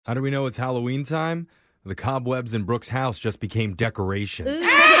How do we know it's Halloween time? The cobwebs in Brooke's house just became decorations.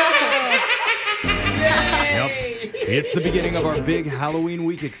 Yep. It's the beginning of our big Halloween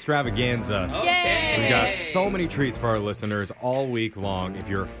week extravaganza. Yay! We got so many treats for our listeners all week long. If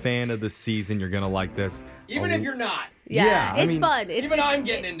you're a fan of the season, you're going to like this. Even if you're not. Yeah, I it's mean, fun. It's even just, I'm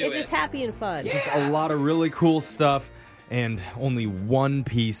getting into It's just happy and fun. Just a lot of really cool stuff and only one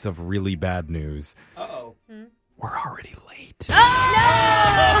piece of really bad news. Uh-oh. We're already late.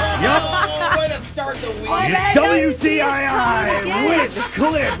 Oh, way to start the week. It's WCII! Which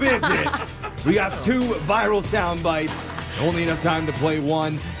clip is it? We got 2 viral sound bites. Only enough time to play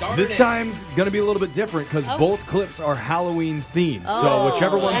one. Darn This it. time's going to be a little bit different because both clips are Halloween themed. So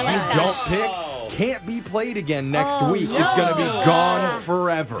whichever ones I like you that. don't pick can't be played again next week. no. It's going to be gone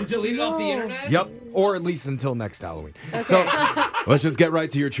forever. You deleted off the internet? Yep, or at least until next Halloween. So let's just get right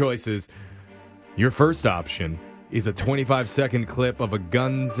to your choices. Your first option is a 25-second clip of a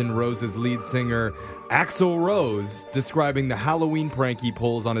Guns N' Roses lead singer, Axl Rose, describing the Halloween prank he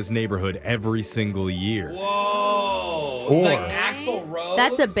pulls on his neighborhood every single year. Whoa. Or- Like Axl Rose?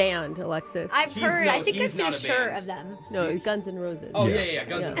 That's a band, Alexis. I've heard. no- I think I've he's seen not a a shirt band. of them. No, Guns N' Roses. Oh, Yeah. yeah.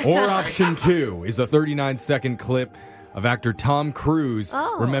 Guns N' Yeah. Roses. Or option 2 is a 39-second clip of actor Tom Cruise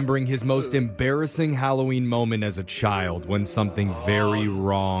remembering his most embarrassing Halloween moment as a child when something very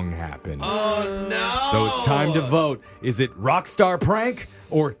wrong happened. Oh, no. So it's time to vote. Is it Rockstar Prank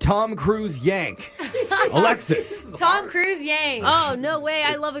or Tom Cruise Yank? Alexis. Tom Cruise Yang. Oh, no way.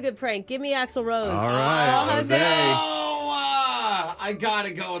 I love a good prank. Give me Axl Rose. All right, Jose. I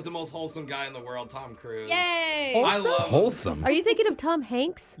gotta go with the most wholesome guy in the world, Tom Cruise. Yay! I love him. Wholesome. Are you thinking of Tom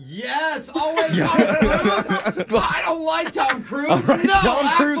Hanks? Yes, always Tom Cruise. I don't like Tom Cruise. All right, No, Tom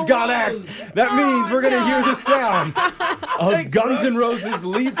Cruise Axl got Rose. axed. That means we're going to hear the sound of Thanks, Guns bro. N' Roses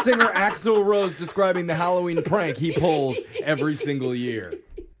lead singer Axl Rose describing the Halloween prank he pulls every single year.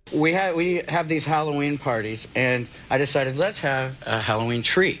 We have these Halloween parties, and I decided let's have a Halloween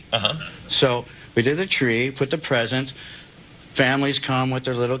tree. So we did the tree, put the presents. Families come with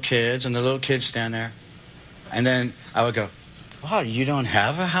their little kids, and the little kids stand there. And then I would go, "Wow, you don't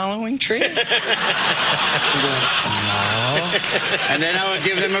have a Halloween tree?" They'd go, "No." And then I would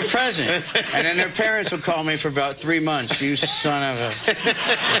give them a present. And then their parents would call me for about 3 months. "You son of a..."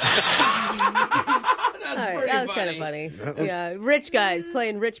 All right, that was kind of funny. Yeah, rich guys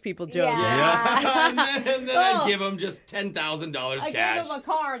playing rich people jokes. Yeah. and then I'd give him just $10,000 I cash. gave him a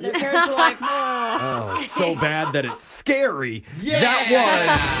car, and the parents were like, Oh, it's so bad that it's scary. Yeah.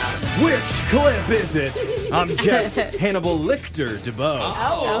 That was Which Clip Is It? I'm Jeff Hannibal Lichter DeBoe.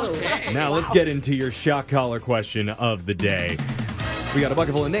 Oh, okay. Now let's get into your shock collar question of the day. We got a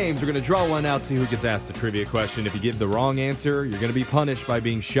bucket full of names. We're going to draw one out, see who gets asked a trivia question. If you give the wrong answer, you're going to be punished by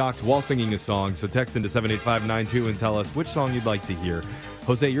being shocked while singing a song. So text into 78592 and tell us which song you'd like to hear.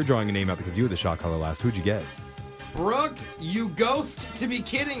 Jose, you're drawing a name out because you were the shock collar last. Who'd you get? Brooke, you ghost to be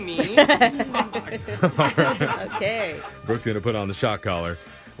kidding me. okay. Brooke's going to put on the shock collar.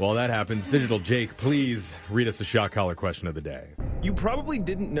 While that happens, Digital Jake, please read us the shock collar question of the day. You probably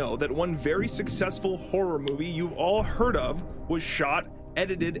didn't know that one very successful horror movie you've all heard of was shot,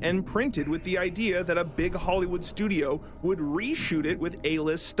 edited, and printed with the idea that a big Hollywood studio would reshoot it with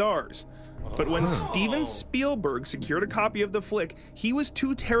A-list stars. But when Steven Spielberg secured a copy of the flick, he was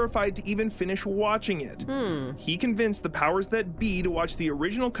too terrified to even finish watching it. He convinced the powers that be to watch the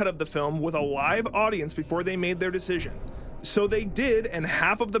original cut of the film with a live audience before they made their decision. So they did, and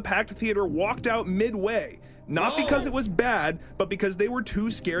half of the packed theater walked out midway. Not because it was bad, but because they were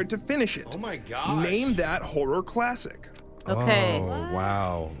too scared to finish it. Oh my gosh. Name that horror classic. Okay. Oh,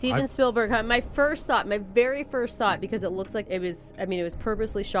 wow. Steven Spielberg. My very first thought, because it looks like it was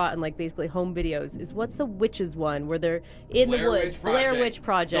purposely shot in like basically home videos, is what's the witches one where they're in the woods? Blair Witch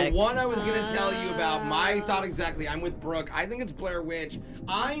Project. The one I was going to tell you about, my thought exactly. I'm with Brooke. I think it's Blair Witch.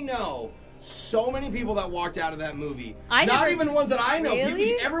 I know so many people that walked out of that movie. I Not never even ones that I know.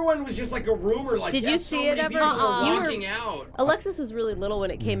 Really? Everyone was just like a rumor. Like, Did yeah, you so see it many ever? people were You were- walking out. Alexis was really little when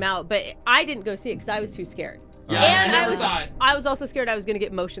it came out, but I didn't go see it because I was too scared. Yeah, And I never saw it. I was also scared I was going to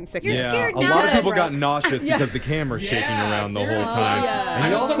get motion sickness. You're Yeah, scared a now, lot of people bro. got nauseous because the camera's shaking Yeah, around the whole seriously. time. Yeah. And I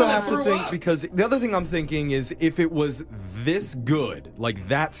you know also someone that have to threw think, up. because the other thing I'm thinking is if it was this good, like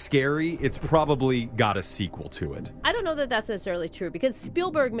that scary, it's probably got a sequel to it. I don't know that that's necessarily true because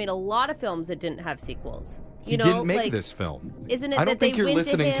Spielberg made a lot of films that didn't have sequels. He didn't make this film. Isn't it I that don't think they you're went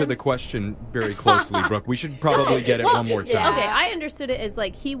to listening to him? the question very closely, Brooke. We should probably get it one more time. Okay, I understood it as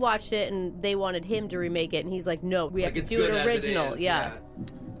like he watched it and they wanted him to remake it, and he's like, no, we have Like, to it's do good it as it original. is, Yeah.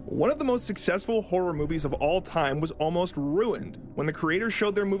 One of the most successful horror movies of all time was almost ruined. When the creators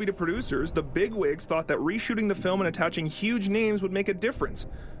showed their movie to producers, the bigwigs thought that reshooting the film and attaching huge names would make a difference.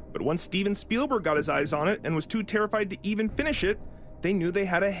 But once Steven Spielberg got his eyes on it and was too terrified to even finish it, they knew they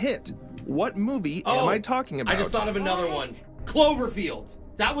had a hit. What movie am I talking about? I just thought of another one. Cloverfield.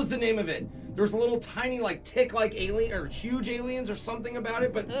 That was the name of it. There was a little tiny, like, tick-like alien, or huge aliens or something about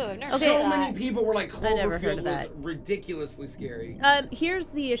it, but so many people were like, Cloverfield was ridiculously scary. Here's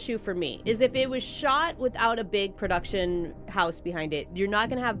the issue for me, is if it was shot without a big production house behind it, you're not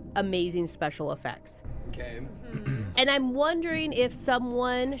going to have amazing special effects. Okay. And I'm wondering if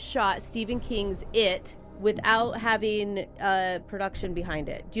someone shot Stephen King's It without having production behind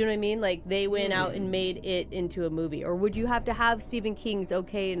it. Do you know what I mean? Like, they went out and made it into a movie. Or would you have to have Stephen King's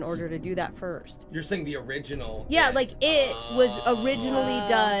okay in order to do that first? You're saying the original. Yeah, like, It was originally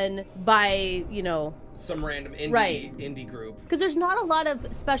done by, some random indie group. Because there's not a lot of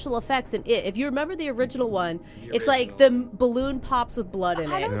special effects in It. If you remember the original one, it's like the balloon pops with blood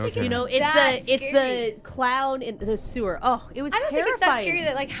in it. I don't think it's the clown in the sewer. Oh, it was terrifying. I don't think it's that scary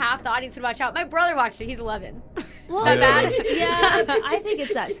that like half the audience would watch out. My brother watched it. He's 11. Well, that bad? Yeah, I think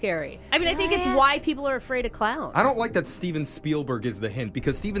it's that scary. I mean, I think it's why people are afraid of clowns. I don't like that Steven Spielberg is the hint,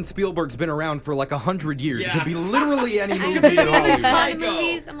 because Steven Spielberg's been around for like 100 years. Yeah. It could be literally any movie at all.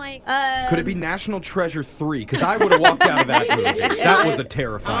 Movies, I'm like, Could it be National Treasure 3? Because I would have walked out of that movie. That was a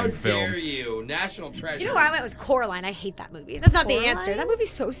terrifying film. How dare you? National Treasure. you know where I went was Coraline. I hate that movie. That's not the answer. That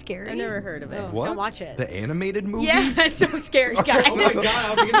movie's so scary. I've never heard of it. What? Don't watch it. The animated movie? Yeah, it's so scary, guys. Oh my god,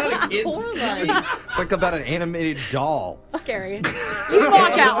 I was thinking that a kid's movie. It's like about an animated doll. Scary. You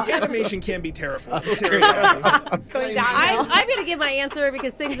walk out. Animation can be terrifying. Going down. I'm going to give my answer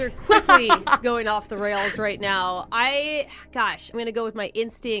because things are quickly going off the rails right now. I'm going to go with my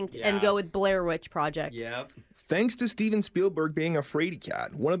instinct and go with Blair Witch Project. Yep. Thanks to Steven Spielberg being a fraidy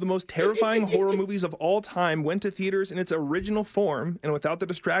cat, one of the most terrifying horror movies of all time went to theaters in its original form and without the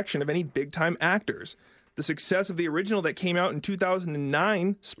distraction of any big-time actors. The success of the original that came out in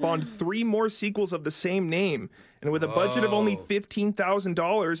 2009 spawned 3 more sequels of the same name. And with a budget of only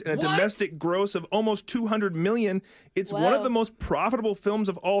 $15,000 and a domestic gross of almost $200 million, it's one of the most profitable films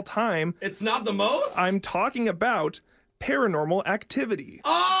of all time. It's not the most? I'm talking about Paranormal Activity.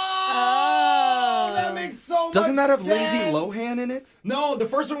 Oh, that makes so much Doesn't that have sense. Lindsay Lohan in it? No, the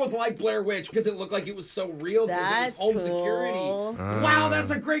first one was like Blair Witch because it looked like it was so real because it was home security. Wow,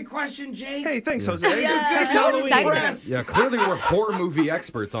 that's a great question, Jake. Hey, thanks, Jose. You're so excited. Yeah, clearly we're horror movie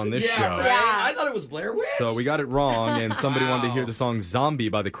experts on this show. Right? Yeah. I thought it was Blair Witch. So we got it wrong, and somebody wanted to hear the song Zombie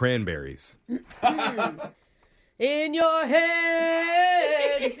by the Cranberries. In your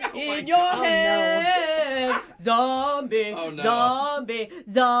head, in your head, zombie, zombie,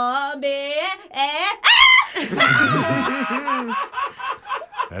 zombie.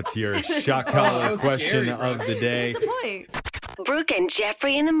 That's your shock collar question of the day. What's the point? Brooke and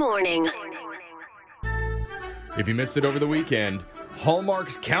Jeffrey in the morning. If you missed it over the weekend,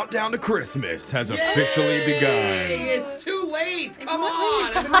 Hallmark's Countdown to Christmas has officially begun. It's too late. Come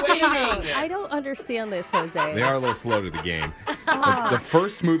on. I've been waiting. I don't understand this, Jose. They are a little slow to the game. The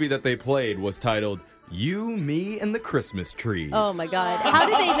first movie that they played was titled You, Me, and the Christmas Trees. Oh my God. How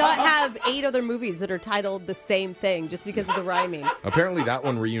did they not have 8 other movies that are titled the same thing just because of the rhyming? Apparently that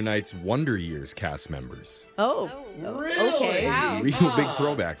one reunites Wonder Years cast members. Oh. Really? Okay. Wow. Real big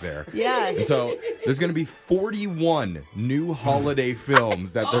throwback there. Yeah. And so there's going to be 41 new holiday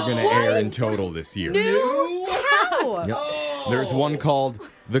films that they're going to air in total this year. How? Yep. There's one called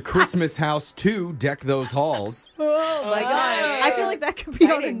The Christmas House 2, Deck Those Halls. Oh my God. I feel like that could be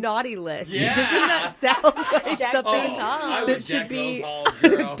on a naughty list. Yeah. Doesn't that sound like something I would that should deck be those halls,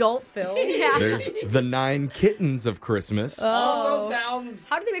 girl. adult film? Yeah. There's The 9 Kittens of Christmas. Also sounds...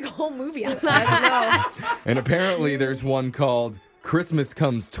 How did they make a whole movie out of that? And apparently there's one called Christmas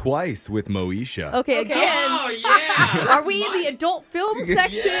Comes Twice with Moesha. Okay, again. Oh, yeah. Are we in the adult film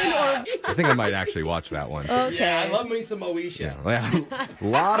section Yeah. I think I might actually watch that one. or okay? Yeah, I love me some Moesha. Yeah. A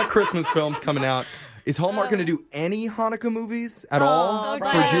lot of Christmas films coming out. Is Hallmark going to do any Hanukkah movies at all for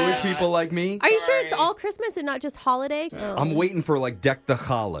right. Jewish people like me? Are you sure it's all Christmas and not just holiday? I'm waiting for like Deck the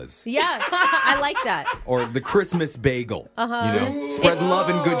Challahs Yeah, I like that. or the Christmas bagel. You know, spread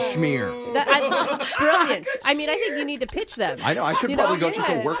love and good schmear. Brilliant. I mean, I think you need to pitch them. I know. I should probably go just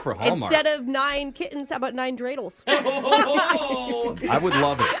go work for Hallmark. Instead of 9 kittens, how about 9 dreidels? Oh, I would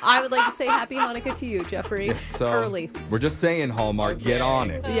love it. I would like to say Happy Hanukkah to you, Jeffrey. So Early. we're just saying, Hallmark, get on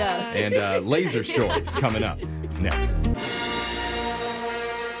it. Yeah. And Laser Stories coming up next.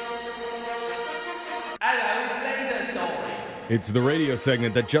 It's the radio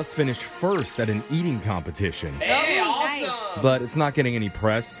segment that just finished first at an eating competition. hey, awesome. but it's not getting any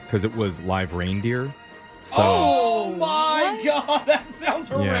press because it was live reindeer. So, oh my God, that sounds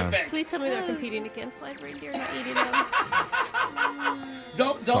horrific. Please tell me they're competing against live reindeer, not eating them.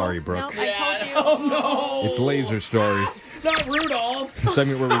 Don't. Sorry, Brooke. Nope, I told you. Oh no. It's Laser Stories. It's not Rudolph. The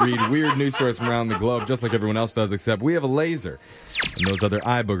segment where we read weird news stories from around the globe, just like everyone else does, except we have a laser. And those other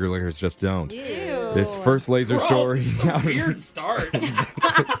eye booger lickers just don't. Ew. This first laser story is out Weird start.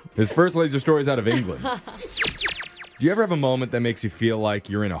 This first laser story is out of England. Do you ever have a moment that makes you feel like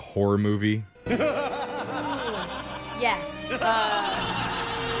you're in a horror movie? Yes.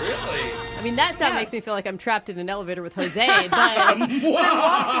 Really? I mean, that sound makes me feel like I'm trapped in an elevator with Jose, but I walk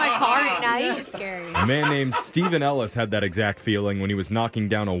to my car at night. It's scary. A man named Stephen Ellis had that exact feeling when he was knocking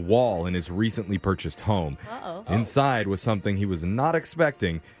down a wall in his recently purchased home. Uh-oh. Inside was something he was not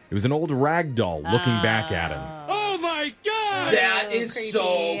expecting. It was an old rag doll looking back at him. Oh my God! That is creepy.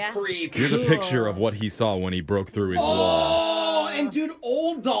 so creepy. Here's a picture of what he saw when he broke through his wall. Oh, and dude,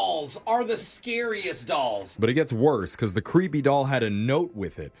 old dolls are the scariest dolls. But it gets worse because the creepy doll had a note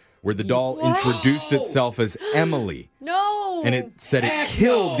with it where the doll introduced itself as Emily. No. And it said Heck it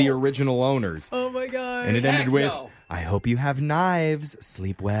killed no. the original owners. oh my God. And it ended Heck with, no. I hope you have knives.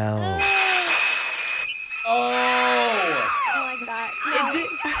 Sleep well. Oh. I like that. Is it...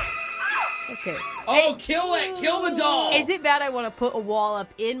 Okay. Oh, kill it. Kill the doll. Is it bad I want to put a wall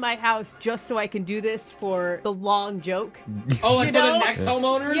up in my house just so I can do this for the long joke? Oh, like You for know? the next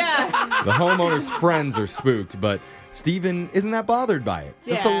homeowners? Yeah. The homeowner's friends are spooked, but Steven isn't that bothered by it.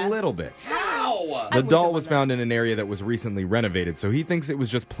 Just Yeah. a little bit. How? The doll was found in an area that was recently renovated, so he thinks it was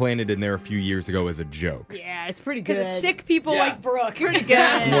just planted in there a few years ago as a joke. Yeah, it's pretty good. Because sick people Yeah. like Brooke. Pretty good.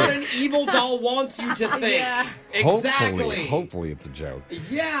 That's what an evil doll wants you to think. Yeah. Exactly. Hopefully it's a joke.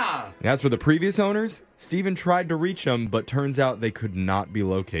 Yeah. And as for the previous owners, Steven tried to reach them, but turns out they could not be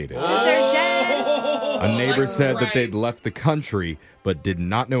located. They're dead. A neighbor said that right. they'd left the country, but did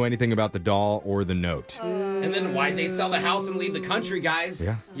not know anything about the doll or the note. And then why'd they sell the house and leave the country, guys?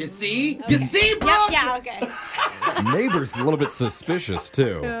 Yeah. You see? You see, bro? Yeah, okay. Neighbor's a little bit suspicious,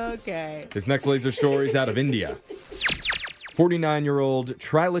 too. Okay. This next laser story is out of India. 49-year-old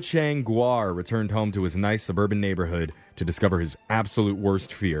Trilachang Guar returned home to his nice suburban neighborhood to discover his absolute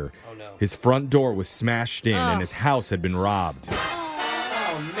worst fear. Oh, no. His front door was smashed in and his house had been robbed.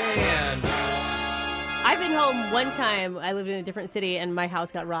 Oh, man. I've been home one time. I lived in a different city and my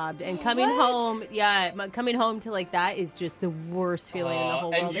house got robbed. And coming home, coming home to like that is just the worst feeling in the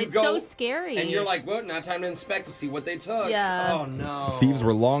whole and world. you It's go- so scary. And you're like, well, now time to inspect to see what they took. Yeah. Oh, no. Thieves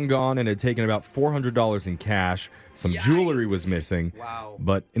were long gone and had taken about $400 in cash. Some jewelry was Yikes. missing. Wow.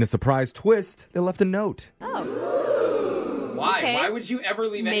 But in a surprise twist, they left a note. Why? Okay. Why would you ever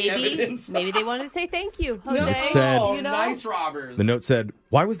leave any evidence? Maybe they wanted to say thank you, Jose. No, It said- you know? nice robbers. The note said,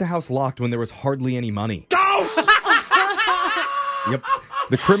 "Why was the house locked when there was hardly any money?" Yep.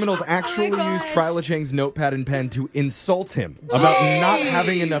 The criminals actually used Trilachang's notepad and pen to insult him about not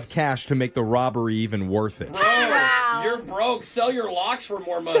having enough cash to make the robbery even worth it. Bro, you're broke. Sell your locks for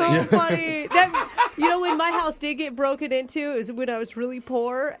more money. So funny. When my house did get broken into, it was when I was really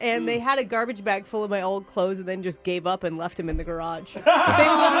poor, and they had a garbage bag full of my old clothes and then just gave up and left them in the garage. They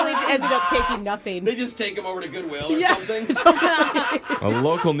literally ended up taking nothing. They just take them over to Goodwill or Yeah. something. A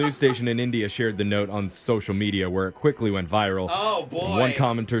local news station in India shared the note on social media where it quickly went viral. Oh, boy. One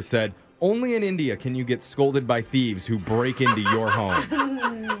commenter said, "Only in India can you get scolded by thieves who break into your home."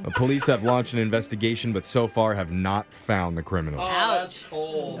 The police have launched an investigation, but so far have not found the criminal. Oh, that's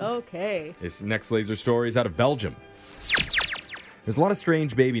cold. Okay. This next laser story is out of Belgium. There's a lot of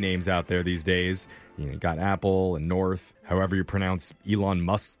strange baby names out there these days. You got Apple and North, however you pronounce Elon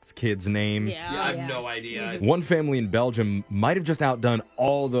Musk's kid's name. Yeah, I have no idea. One family in Belgium might have just outdone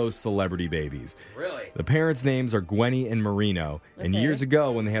all those celebrity babies. Really? The parents' names are Gwenny and Marino, and Okay. years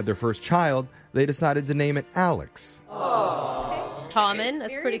ago when they had their first child, they decided to name it Alex. Common.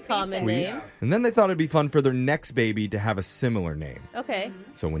 That's a pretty common name. And then they thought it'd be fun for their next baby to have a similar name. Okay.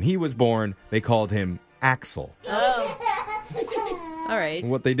 So when he was born, they called him Axel. All right.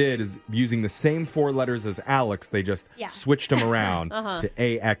 What they did is, using the same 4 letters as Alex, they just switched them around to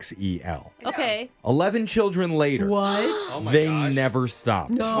AXEL. Okay. 11 children later, Oh, my they gosh. never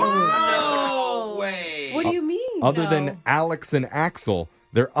stopped. No way. What do you mean? Other than Alex and Axel,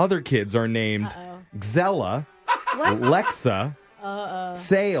 their other kids are named Xella, Lexa,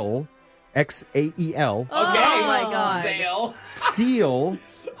 Sael, Xael, Okay. Oh, my God. Zale. Seal,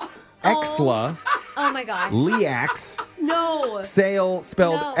 Exla, Oh my gosh. Leax, No. Sail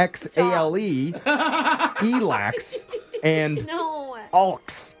spelled No, Xale, Elax, and No.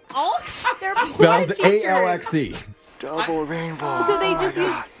 Alx Oh, they're spelled teachers. ALXE. So they just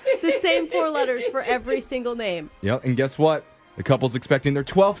use The same 4 letters for every single name. Yep, and guess what? The couple's expecting their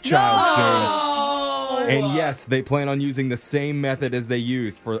 12th child soon. And yes, they plan on using the same method as they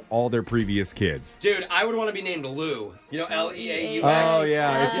used for all their previous kids. Dude, I would want to be named Lou. You know, L-E-A-U-X? Oh,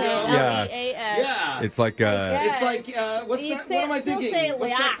 yeah. It's, L-E-A-S. Yeah. It's like, It's like, what's that? What am I thinking?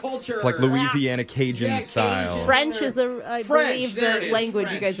 What's that culture? It's like Louisiana Cajun Yeah, style. Cajun. French is, I believe, the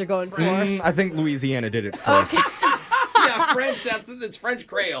language you guys are going for. I think Louisiana did it first. Yeah, French. It's French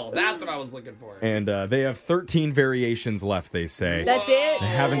Creole. That's what I was looking for. And they have 13 variations left, they say. That's it? They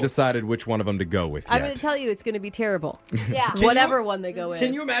haven't decided which one of them to go with yet. I'm going to tell you, it's going to be terrible. Yeah. Whatever one they go in.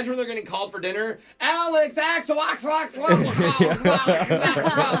 Can you imagine when they're getting called for dinner? Alex, Axel,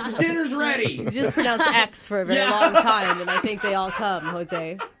 dinner's ready. You just pronounce X for a very long time, and I think they all come,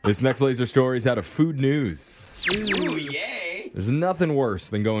 Jose. This next laser story is out of Food News. Ooh, yay. There's nothing worse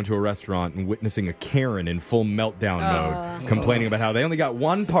than going to a restaurant and witnessing a Karen in full meltdown mode, complaining about how they only got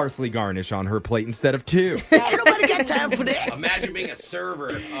 1 parsley garnish on her plate instead of 2. Ain't nobody got time for that. Imagine being a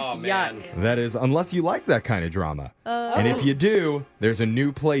server. Oh, man. That is, unless you like that kind of drama. And if you do, there's a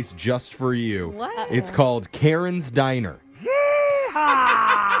new place just for you. What? It's called Karen's Diner.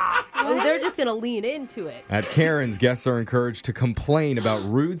 Oh, they're just going to lean into it. At Karen's, guests are encouraged to complain about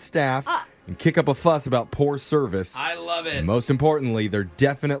rude staff and kick up a fuss about poor service. I love it. And most importantly, they're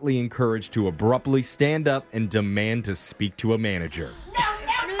definitely encouraged to abruptly stand up and demand to speak to a manager.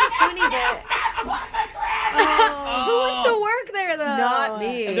 It's really funny that... Who wants to work there, though? Not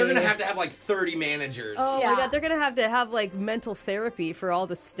me. And they're going to have like 30 managers. Oh, Yeah. my God. They're going to have like mental therapy for all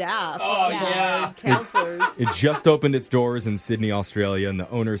the staff. Oh, yeah. Counselors. It just opened its doors in Sydney, Australia, and the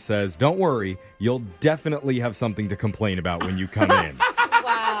owner says, don't worry, you'll definitely have something to complain about when you come in.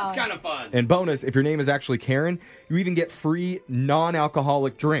 Wow. It's kind of fun. And bonus, if your name is actually Karen, you even get free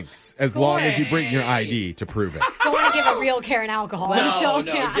non-alcoholic drinks as long as you bring your ID to prove it. Don't want to give a real Karen alcohol. No.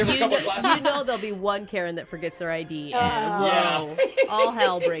 Yeah. Give her a couple glasses. You know there'll be one Karen that forgets their ID. Yeah. Whoa. All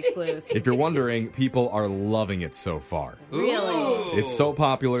hell breaks loose. If you're wondering, people are loving it so far. Really? It's so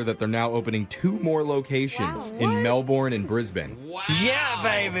popular that they're now opening 2 more locations in Melbourne and Brisbane. Wow. Yeah,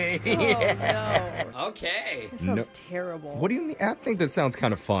 baby. No. Okay. That sounds No. terrible. What do you mean? I think that sounds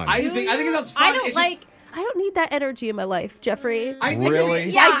kind of fun. I think that's fun. I don't It's I don't need that energy in my life, Jeffrey. I think Really?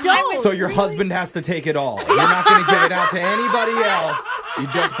 it's- Yeah, I don't. So your husband has to take it all. You're not going to give it out to anybody else. You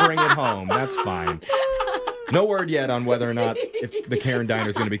just bring it home. That's fine. No word yet on whether or not if the Karen Diner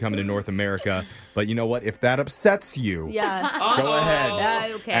is going to be coming to North America. But you know what? If that upsets you, Yeah. go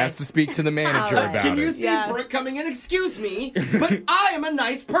ahead. Okay. Ask to speak to the manager All right. about Can you it. see Yeah. Brooke coming in? Excuse me, but I am a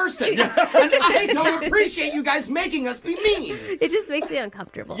nice person. And I don't appreciate you guys making us be mean. It just makes me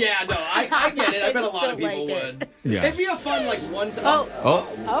uncomfortable. Yeah, no, I get it. I bet a just lot of don't people like would. Yeah. It'd be a fun, like, one time. Oh,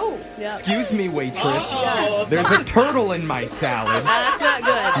 Oh, yeah. excuse me, waitress. Oh, There's a turtle in my salad. That's not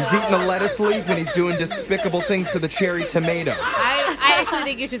good. He's eating a lettuce leaf and he's doing despicable things to the cherry tomatoes. I actually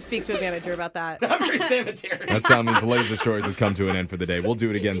think you should speak to a manager about that. I'm very sanitary. That sound means Laser Stories has come to an end for the day. We'll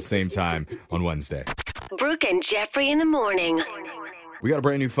do it again same time on Wednesday. Brooke and Jeffrey in the morning. We got a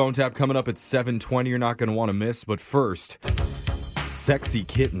brand new phone tap coming up at 7:20 you're not going to want to miss. But first, sexy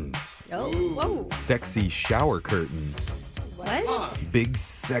kittens, Oh, Whoa. sexy shower curtains, what? big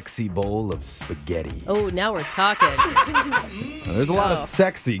sexy bowl of spaghetti. Oh, now we're talking. Now, there's a lot of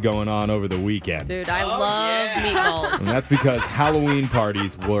sexy going on over the weekend. Dude, I love meatballs. And that's because Halloween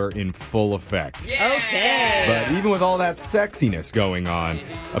parties were in full effect. Okay. But even with all that sexiness going on,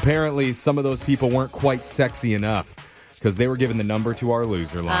 apparently some of those people weren't quite sexy enough because they were given the number to our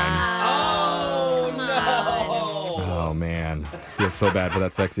loser line. Oh, no. Oh, man. Feel so bad for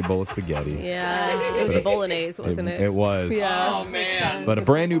that sexy bowl of spaghetti. Yeah, it was a bolognese, wasn't it? It was. Yeah. Oh, man. But a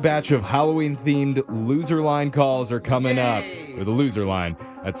brand new batch of Halloween-themed loser line calls are coming up with a loser line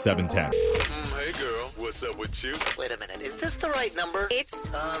at 7:10. Hey girl, what's up with you? Wait a minute, is this the right number? It's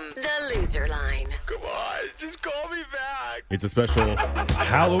the loser line. Come on, just call me back. It's a special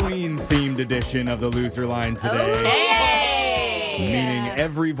Halloween-themed edition of the loser line today. Meaning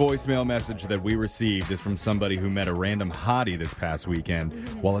every voicemail message that we received is from somebody who met a random hottie this past weekend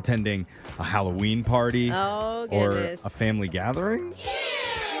while attending a Halloween party Oh, or goodness. a family gathering.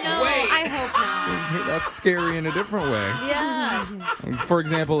 No, I hope not. That's scary in a different way. Yeah. For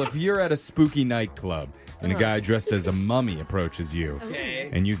example, if you're at a spooky nightclub and a guy dressed as a mummy approaches you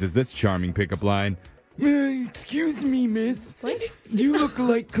and uses this charming pickup line, "Excuse me, miss. What? You look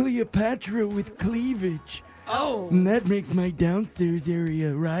like Cleopatra with cleavage. Oh. And that makes my downstairs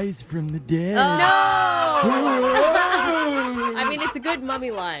area rise from the dead." No! I mean, it's a good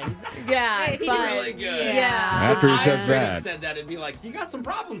mummy line. Yeah, It's but really good. yeah. After he I says straight up that. said that, it'd be like, you got some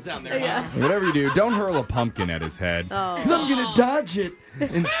problems down there. Yeah. Huh? Whatever you do, don't hurl a pumpkin at his head. Because I'm going to dodge it.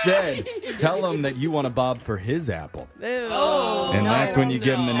 Instead, tell him that you want to bob for his apple. And that's when you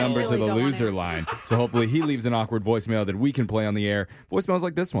give him the number to the loser line. So hopefully he leaves an awkward voicemail that we can play on the air. Voicemails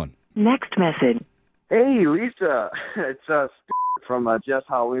like this one. Next message. Hey, Lisa. It's from Jeff's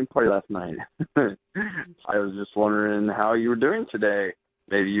Halloween party last night. I was just wondering how you were doing today.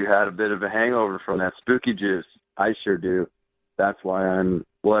 Maybe you had a bit of a hangover from that spooky juice. I sure do. That's why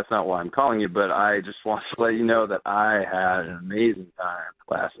that's not why I'm calling you, but I just want to let you know that I had an amazing time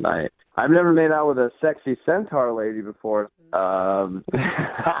last night. I've never made out with a sexy centaur lady before.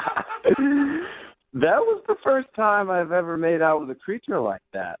 That was the first time I've ever made out with a creature like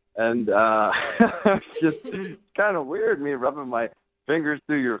that. And it's just kind of weird, me rubbing my fingers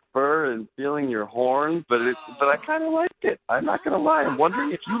through your fur and feeling your horns, but I kind of liked it. I'm not going to lie. I'm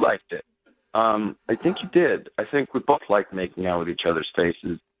wondering if you liked it. I think you did. I think we both like making out with each other's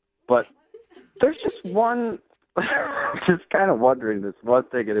faces. But there's just one, just kind of wondering this one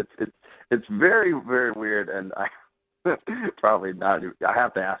thing, and it's very, very weird, and I probably not. I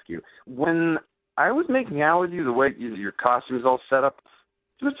have to ask you. When I was making out with you, the way your costume is all set up,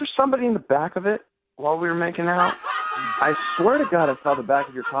 was there somebody in the back of it while we were making out? I swear to God, I saw the back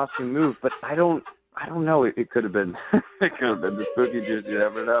of your costume move, but I don't know. It could have been, the spooky juice. You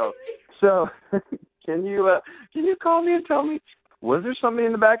never know. So, can you call me and tell me, was there somebody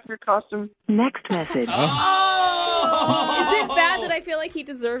in the back of your costume? Next message. Is it bad that I feel like he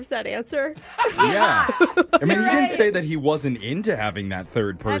deserves that answer? Yeah. I mean, he didn't say that he wasn't into having that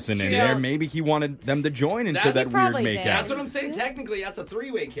third person in there. Maybe he wanted them to join into that weird makeout. That's what I'm saying. Technically, that's a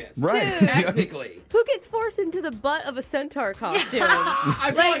three-way kiss. Right. Dude. Technically. Who gets forced into the butt of a centaur costume?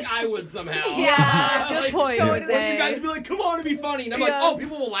 I feel like I would somehow. Yeah, good point, Wouldn't Jose. you guys be like, come on, it'd be funny. And I'm like, Yeah. oh,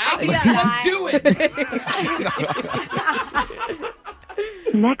 people will laugh? Yeah. Let's do it.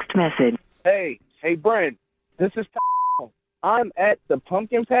 Next message. Hey, Brent, this is Tom. I'm at the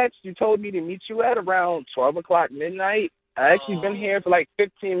pumpkin patch you told me to meet you at around 12 o'clock midnight. I actually been here for like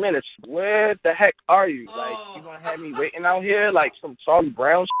 15 minutes. Where the heck are you? Like, you gonna have me waiting out here like some Charlie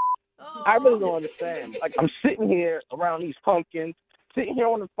Brown I really don't understand. Like, I'm sitting here around these pumpkins, sitting here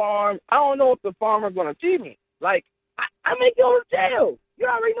on the farm. I don't know if the farmer's gonna see me. Like, I may go to jail. You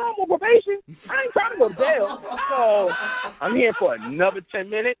already know I'm on probation. I ain't trying to go to jail. So I'm here for another 10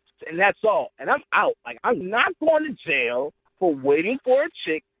 minutes, and that's all. And I'm out. Like, I'm not going to jail for waiting for a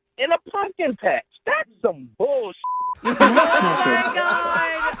chick in a pumpkin patch. That's some bullshit. Oh my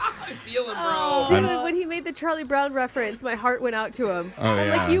God. I feel him, bro. Dude, when he made the Charlie Brown reference, my heart went out to him. Oh, I'm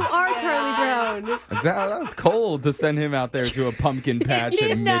yeah. like, you are Charlie Brown. That was cold to send him out there to a pumpkin patch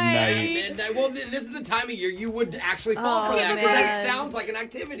at midnight. Midnight. Well, this is the time of year you would actually fall for that, because that sounds like an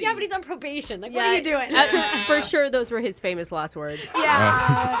activity. Yeah, but he's on probation. Like, what are you doing? For sure, those were his famous last words.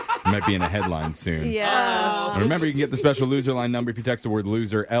 Yeah. Might be in a headline soon. Yeah. And remember, you can get the special loser line number if you text the word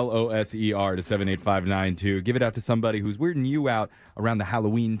loser, LOSER, to 78592. Give it out to somebody who's weirding you out around the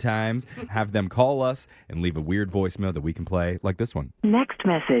Halloween times. Have them call us and leave a weird voicemail that we can play, like this one. Next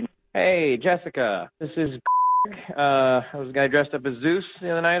message. Hey, Jessica. This is I was a guy dressed up as Zeus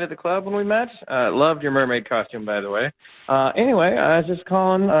the other night at the club when we met. Loved your mermaid costume, by the way. Anyway, I was just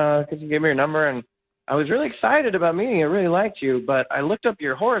calling because you gave me your number, and I was really excited about meeting you. I really liked you, but I looked up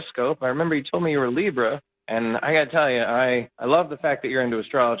your horoscope. I remember you told me you were Libra, and I got to tell you, I love the fact that you're into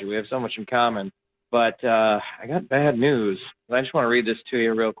astrology. We have so much in common. But I got bad news. I just want to read this to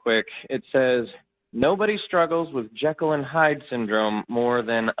you real quick. It says, nobody struggles with Jekyll and Hyde syndrome more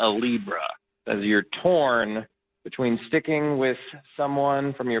than a Libra. As you're torn between sticking with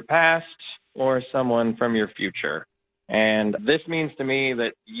someone from your past or someone from your future. And this means to me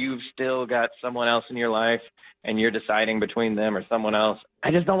that you've still got someone else in your life and you're deciding between them or someone else.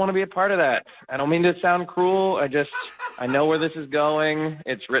 I just don't want to be a part of that. I don't mean to sound cruel. I know where this is going.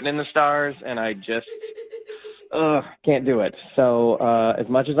 It's written in the stars, and I just can't do it. So as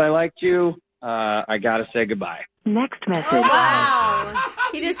much as I liked you, I got to say goodbye. Next message. Oh, wow.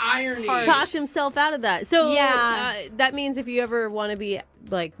 He just irony. talked himself out of that. So Yeah. that means if you ever want to be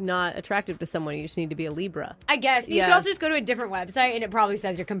like not attractive to someone, you just need to be a Libra. I guess. You could also just go to a different website and it probably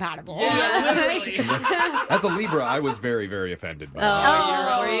says you're compatible. Yeah, literally. As a Libra, I was very, very offended by Oh,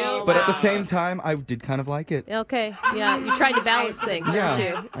 that. were you? But at the same time, I did kind of like it. Okay. Yeah, you tried to balance things, Yeah,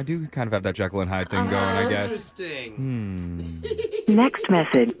 didn't you? I do kind of have that Jekyll and Hyde thing going, I guess. Interesting. Next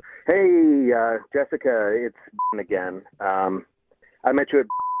message. Hey, Jessica, it's again. I met you at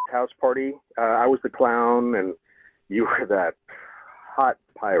house party. I was the clown, and you were that hot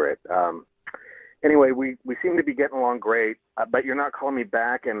pirate. Anyway, we seem to be getting along great, but you're not calling me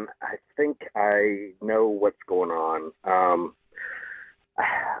back, and I think I know what's going on.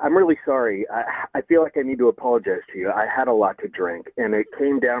 I'm really sorry. I feel like I need to apologize to you. I had a lot to drink, and it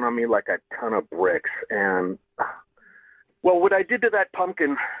came down on me like a ton of bricks. And, well, what I did to that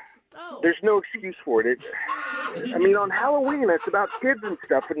pumpkin, there's no excuse for it. I mean, on Halloween, it's about kids and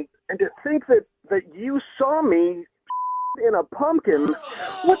stuff, and to think that you saw me in a pumpkin,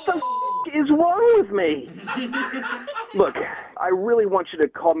 what the is wrong with me? Look, I really want you to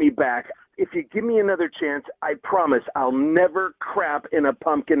call me back. If you give me another chance, I promise I'll never crap in a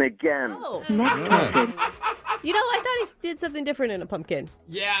pumpkin again. Oh. I thought he did something different in a pumpkin.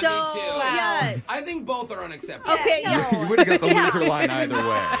 Yeah, so, me too. Yeah. I think both are unacceptable. Okay, You would have got the loser line either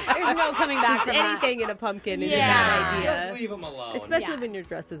way. There's no coming back from anything in a pumpkin is a bad idea. Just leave him alone. Especially when you're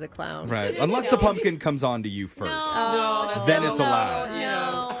dressed as a clown. Right. Unless the pumpkin comes on to you first. Then it's allowed.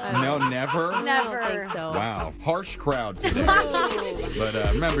 No, never? Never. I don't think so. Wow. Harsh crowd today.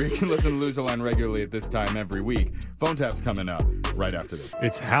 But remember, you can listen to Loser Line regularly at this time every week. Phone tap's coming up right after this.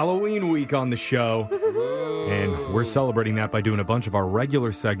 It's Halloween week on the show. And we're celebrating that by doing a bunch of our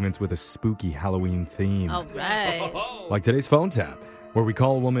regular segments with a spooky Halloween theme. All right. Like today's phone tap, where we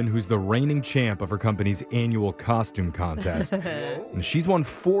call a woman who's the reigning champ of her company's annual costume contest. And she's won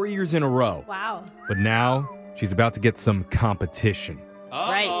 4 years in a row. Wow. But now she's about to get some competition.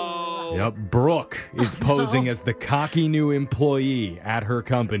 Right. Yep, Brooke is posing as the cocky new employee at her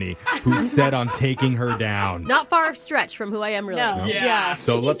company who's set on taking her down. Not far stretch from who I am, really. No. Yeah.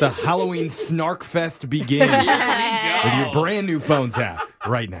 So let the Halloween snark fest begin with your brand new phone tap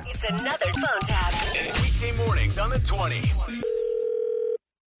right now. It's another phone tap. Weekday mornings on the 20s.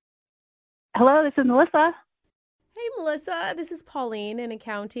 Hello, this is Melissa. Hey, Melissa. This is Pauline in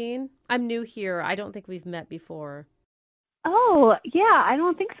accounting. I'm new here. I don't think we've met before. Oh, yeah, I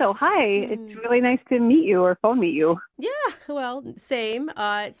don't think so. Hi, it's really nice to meet you or phone meet you. Yeah, well, same.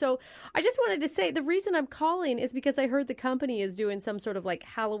 So I just wanted to say the reason I'm calling is because I heard the company is doing some sort of like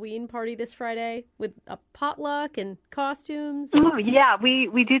Halloween party this Friday with a potluck and costumes. Oh, yeah,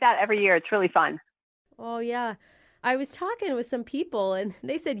 we do that every year. It's really fun. Oh, yeah. I was talking with some people and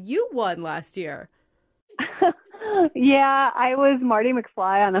they said you won last year. Yeah, I was Marty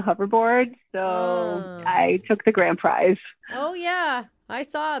McFly on a hoverboard, so I took the grand prize. Oh, yeah. I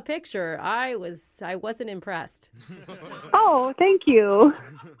saw a picture. I wasn't impressed. Oh, thank you.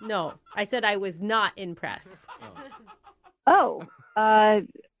 No, I said I was not impressed. Oh,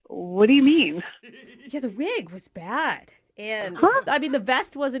 what do you mean? Yeah, the wig was bad. And, I mean, the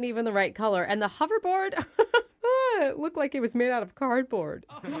vest wasn't even the right color. And the hoverboard, it looked like it was made out of cardboard.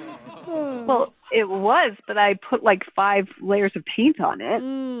 Well, it was, but I put like 5 layers of paint on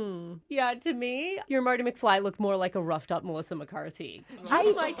it. Yeah, to me, your Marty McFly looked more like a roughed-up Melissa McCarthy.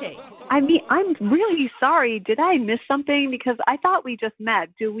 Just my take. I mean, I'm really sorry. Did I miss something? Because I thought we just met.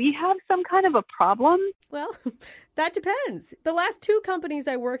 Do we have some kind of a problem? Well, that depends. The last 2 companies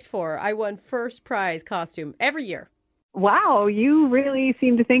I worked for, I won first prize costume every year. Wow, you really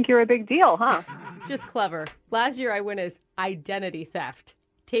seem to think you're a big deal, huh? Just clever. Last year I went as identity theft.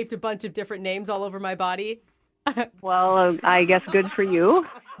 Taped a bunch of different names all over my body. Well, I guess good for you.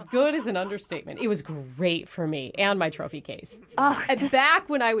 Good is an understatement. It was great for me and my trophy case. Oh, and back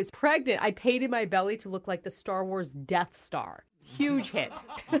when I was pregnant, I painted my belly to look like the Star Wars Death Star. Huge hit.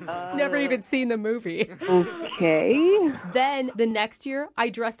 Never even seen the movie. Okay. Then the next year, I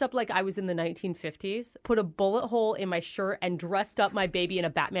dressed up like I was in the 1950s, put a bullet hole in my shirt and dressed up my baby in a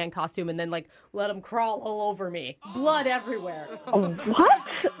Batman costume and then let him crawl all over me. Blood everywhere. What?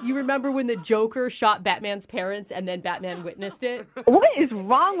 You remember when the Joker shot Batman's parents and then Batman witnessed it? What is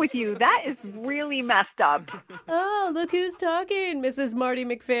wrong with you? That is really messed up. Oh, look who's talking, Mrs. Marty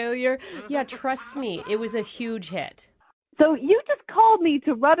McFailure. Yeah, trust me, it was a huge hit. So you just called me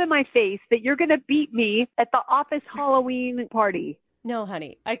to rub in my face that you're going to beat me at the office Halloween party. No,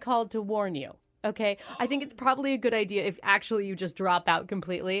 honey, I called to warn you, okay? I think it's probably a good idea if actually you just drop out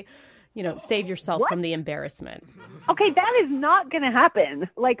completely. You know, save yourself from the embarrassment. Okay, that is not going to happen.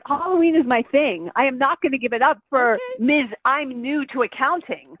 Like, Halloween is my thing. I am not going to give it up for Ms. I'm new to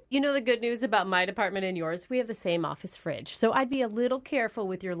accounting. You know the good news about my department and yours? We have the same office fridge. So I'd be a little careful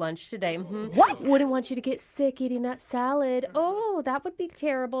with your lunch today. What? Wouldn't want you to get sick eating that salad. Oh, that would be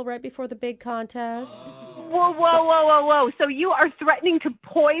terrible right before the big contest. Whoa. So you are threatening to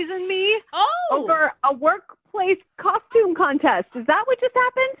poison me over a workplace costume contest. Is that what just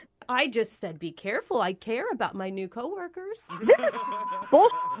happened? I just said be careful. I care about my new coworkers. This is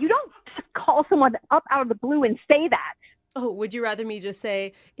bullshit. You don't just call someone up out of the blue and say that. Oh, would you rather me just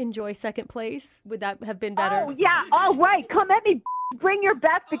say, enjoy second place? Would that have been better? Oh, yeah. All right. Come at me. Bring your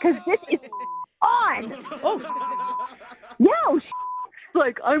best because this is on. Yeah,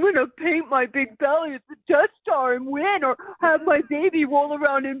 like, I'm going to paint my big belly as the Death Star and win, or have my baby roll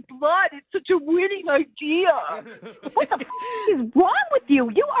around in blood. It's such a winning idea. What the is wrong with you?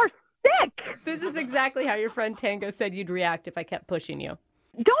 You are sick. This is exactly how your friend Tango said you'd react if I kept pushing you.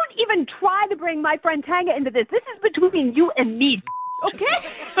 Don't even try to bring my friend Tanga into this. This is between you and me. Okay.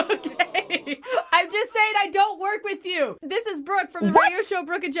 I'm just saying I don't work with you. This is Brooke from the radio show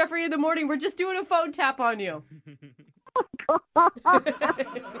Brooke and Jeffrey in the Morning. We're just doing a phone tap on you. What? I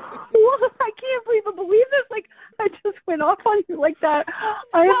can't believe this. Like, I just went off on you like that.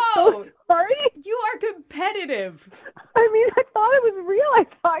 I'm so sorry. You are competitive. I mean, I thought it was real. I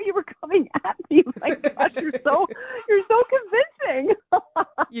thought you were coming at me. My gosh, you're so convincing.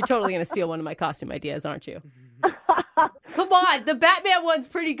 You're totally going to steal one of my costume ideas, aren't you? Come on, the Batman one's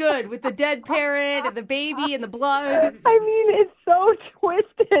pretty good with the dead parrot and the baby and the blood. I mean, it's so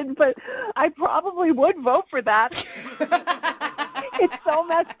twisted, but I probably would vote for that. It's so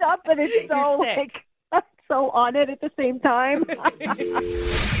messed up, but it's so like I'm so on it at the same time. Wake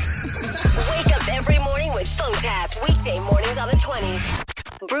up every morning with phone taps. Weekday mornings on the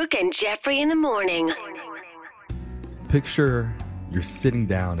 20s. Brooke and Jeffrey in the Morning. Picture you're sitting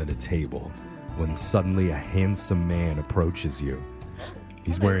down at a table when suddenly a handsome man approaches you.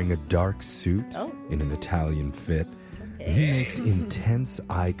 He's wearing a dark suit in an Italian fit. And he makes intense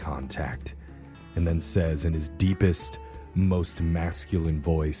eye contact and then says in his deepest, most masculine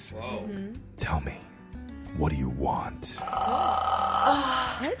voice, "Tell me, what do you want?"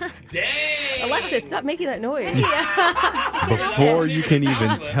 Dang! Alexis, stop making that noise. Before you can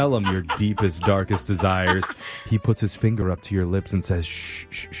even tell him your deepest, darkest desires, he puts his finger up to your lips and says, "Shh,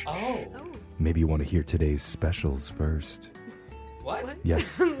 shh, shh. Maybe you want to hear today's specials first." What?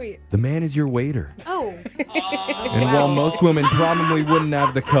 Yes. The man is your waiter. Oh. And while most women probably wouldn't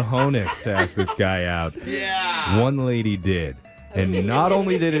have the cojones to ask this guy out, one lady did. And not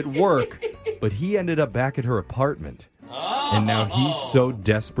only did it work, but he ended up back at her apartment. And now he's so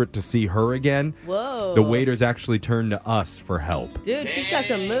desperate to see her again, the waiters actually turned to us for help. Dude, she's got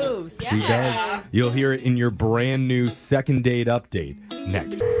some moves. She does. You'll hear it in your brand new second date update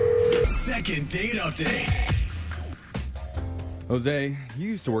next. Second date update. Jose, you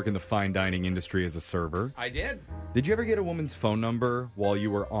used to work in the fine dining industry as a server. I did. Did you ever get a woman's phone number while you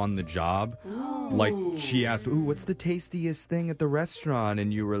were on the job? Ooh. Like she asked, "Ooh, what's the tastiest thing at the restaurant?"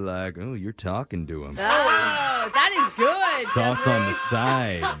 And you were like, "Oh, you're talking to him." Oh, that is good. Sauce on the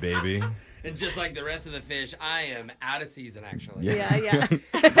side, baby. And just like the rest of the fish, I am out of season, actually. Yeah.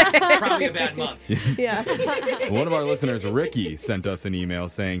 Probably a bad month. Yeah. One of our listeners, Ricky, sent us an email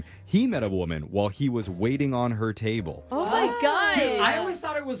saying he met a woman while he was waiting on her table. Oh, my God. Dude, I always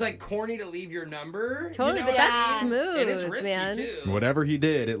thought it was like corny to leave your number. Totally, but that's smooth, and it's risky, man. too. Whatever he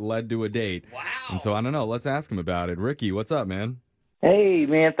did, it led to a date. Wow. And so, I don't know. Let's ask him about it. Ricky, what's up, man? Hey,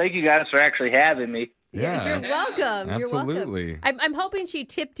 man. Thank you guys for actually having me. Yeah. You're welcome. Absolutely. You're welcome. I'm hoping she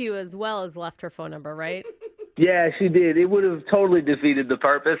tipped you as well as left her phone number, right? Yeah, she did. It would have totally defeated the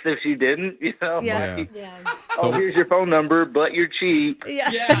purpose if she didn't, you know? Yeah. Like, oh, here's your phone number, but you're cheap.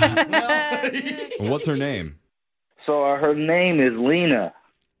 Yeah. What's her name? So her name is Lena.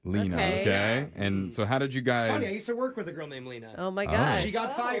 Lena, okay. And so how did you guys... Funny, I used to work with a girl named Lena. Oh, my gosh. She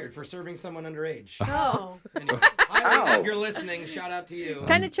got fired for serving someone underage. Oh. Anyway, Lena, if you're listening, shout out to you.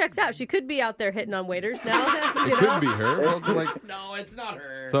 Kind of checks out. She could be out there hitting on waiters now. It could be her. Well, like, no, it's not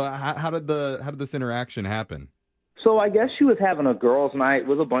her. so how did this interaction happen? So I guess she was having a girls' night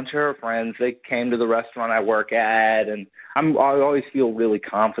with a bunch of her friends. They came to the restaurant I work at, and I always feel really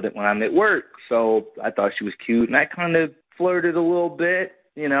confident when I'm at work. So I thought she was cute, and I kind of flirted a little bit,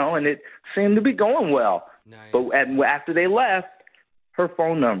 you know, and it seemed to be going well. Nice. But after they left, her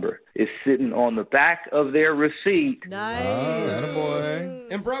phone number is sitting on the back of their receipt. Nice. Oh,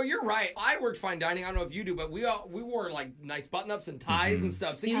 attaboy. And bro, you're right. I worked fine dining. I don't know if you do, but we wore like nice button-ups and ties and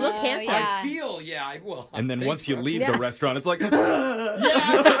stuff. So You look handsome. I feel, And then once you leave the restaurant, it's like, that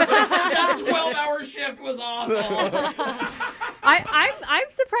 12-hour shift was awful. I'm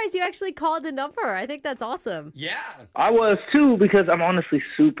surprised you actually called the number. I think that's awesome. Yeah. I was too, because I'm honestly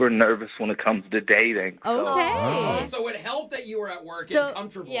super nervous when it comes to dating. Okay. So it helped that you were at work So, and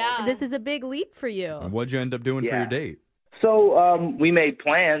comfortable. Yeah. This is a big leap for you. And what'd you end up doing for your date? So we made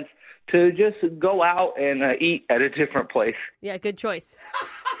plans to just go out and eat at a different place. Yeah, good choice.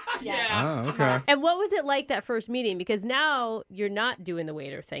 Oh, okay. And what was it like that first meeting? Because now you're not doing the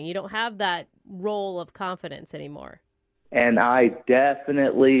waiter thing. You don't have that role of confidence anymore. And I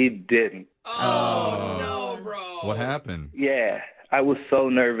definitely didn't. Oh, no, bro. What happened? Yeah, I was so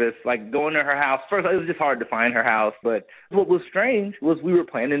nervous. Like going to her house. First, it was just hard to find her house. But what was strange was we were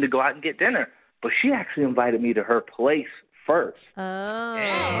planning to go out and get dinner. but she actually invited me to her place first. Oh.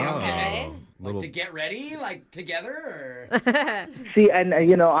 Hey, okay. Little- Like to get ready, like together? See, and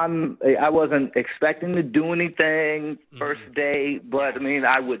I wasn't expecting to do anything first date, but I mean,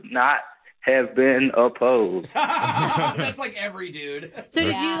 I would not have been opposed. That's like every dude. So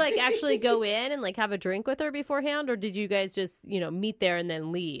did you like actually go in and like have a drink with her beforehand, or did you guys just, meet there and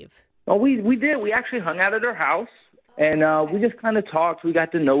then leave? Oh, we did. We actually hung out at her house, and we just kind of talked. We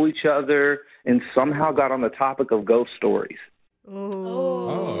got to know each other, and somehow got on the topic of ghost stories.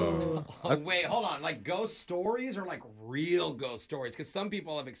 Oh, wait, hold on. Like ghost stories or like real ghost stories? Because some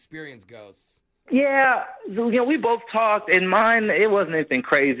people have experienced ghosts. Yeah, we both talked, and mine, it wasn't anything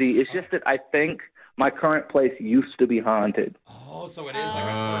crazy. It's just that I think my current place used to be haunted. Oh, so it is like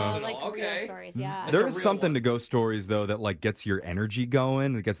a personal. Like okay. real stories, yeah. There is something to ghost stories, though, that like gets your energy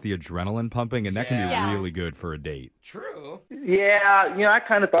going. It gets the adrenaline pumping, and that can be really good for a date. True. Yeah, I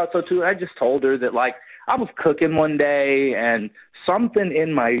kind of thought so, too. I just told her that, like, I was cooking one day, and something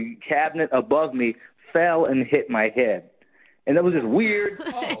in my cabinet above me fell and hit my head. And it was just weird.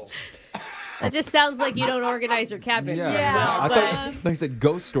 Oh. That just sounds like you don't organize your cabinets. I thought they said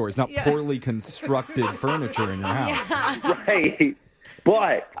ghost stories, not poorly constructed furniture in your house. Right.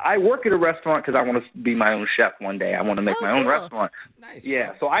 But I work at a restaurant because I want to be my own chef one day. I want to make my own restaurant. Nice.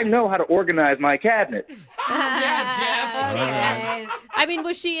 Yeah, so I know how to organize my cabinet. I mean,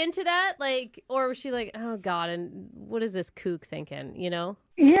 was she into that? Like, or was she like, oh God, and what is this kook thinking,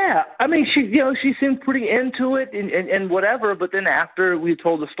 Yeah, I mean, she seemed pretty into it and whatever, but then after we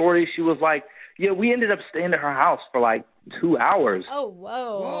told the story, she was like, we ended up staying at her house for like 2 hours. Oh,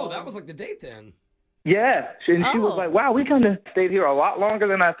 whoa. Whoa, that was like the date then. Yeah, and she was like, wow, we kind of stayed here a lot longer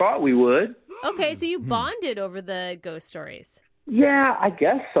than I thought we would. Okay, so you bonded over the ghost stories. Yeah, I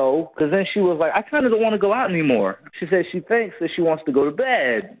guess so. Because then she was like, I kind of don't want to go out anymore. She said she thinks that she wants to go to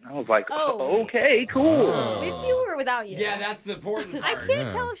bed. I was like, okay, cool. With you or without you? Yeah, that's the important I part. can't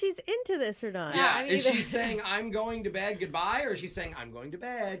tell if she's into this or not. Yeah, is she saying, I'm going to bed, goodbye? Or is she saying, I'm going to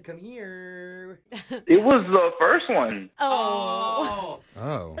bed, come here? It was the first one. Oh.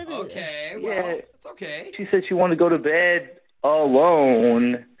 Okay, well, it's okay. She said she wanted to go to bed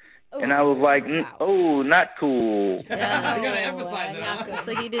alone. And I was like, oh, not cool. Yeah, you gotta emphasize it, huh? It's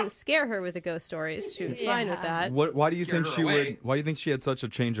like you didn't scare her with the ghost stories. She was fine with that. Why do you think Scared her away. Why do you think she had such a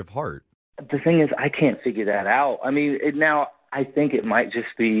change of heart? The thing is, I can't figure that out. I mean, now I think it might just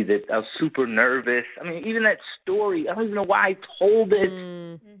be that I was super nervous. I mean, even that story, I don't even know why I told it.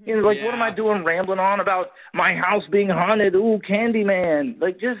 What am I doing rambling on about my house being haunted? Ooh, Candyman.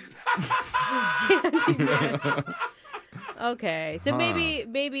 Like, just... Candyman. Okay, so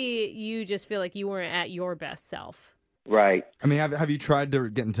maybe you just feel like you weren't at your best self. Right. I mean, have you tried to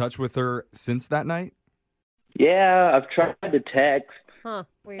get in touch with her since that night? Yeah, I've tried to text. Huh.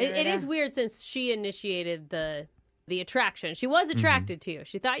 It is weird since she initiated the attraction. She was attracted to you.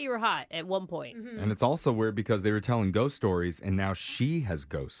 She thought you were hot at one point. And it's also weird because they were telling ghost stories, and now she has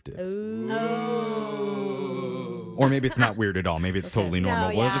ghosted. Or maybe it's not weird at all. Maybe it's totally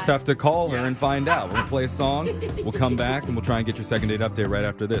normal. We'll just have to call her and find out. We're going to play a song. We'll come back, and we'll try and get your second date update right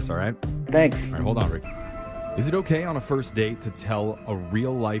after this, all right? Thanks. All right, hold on, Rick. Is it okay on a first date to tell a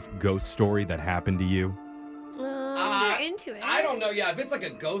real-life ghost story that happened to you? You're into it. I don't know. Yeah, if it's like a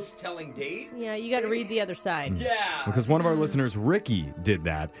ghost-telling date. Yeah, you got to read the other side. Yeah. Because one of our listeners, Ricky, did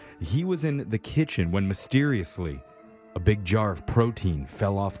that. He was in the kitchen when mysteriously a big jar of protein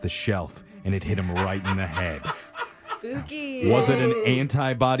fell off the shelf, and it hit him right in the head. Spooky. Was it an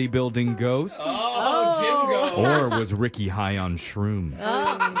anti-bodybuilding ghost? Gym ghost. Or was Ricky high on shrooms?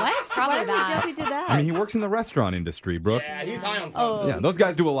 What? Probably Why would Jeffy do that? I mean, he works in the restaurant industry, Brooke. Yeah, he's high on something. Yeah, those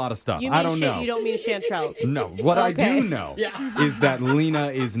guys do a lot of stuff. You mean I don't know. You don't mean chanterelles. No, what I Okay. do know is that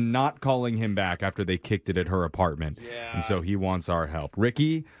Lena is not calling him back after they kicked it at her apartment. Yeah. And so he wants our help.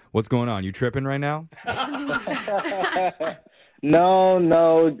 Ricky, what's going on? You tripping right now?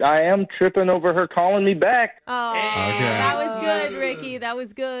 No, I am tripping over her calling me back. Oh, Okay. that was good, Ricky. That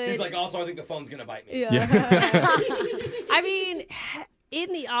was good. He's like, also, I think the phone's going to bite me. Yeah. I mean,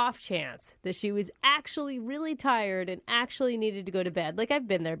 in the off chance that she was actually really tired and actually needed to go to bed, like I've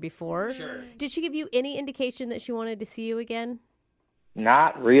been there before. Sure. Did she give you any indication that she wanted to see you again?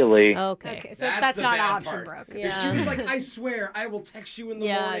 Not really. Okay. So That's that's the not an bad option, part. Brooke. If she was like, I swear, I will text you in the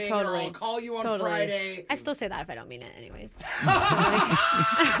morning, or I'll call you on Friday. I still say that if I don't mean it anyways.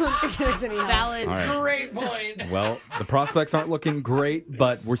 I don't think there's any valid. All right. Great point. Well, the prospects aren't looking great,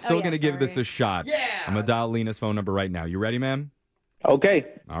 but we're still yeah, going to give this a shot. Yeah. I'm going to dial Lena's phone number right now. You ready, ma'am? Okay.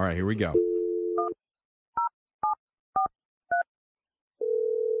 All right, here we go.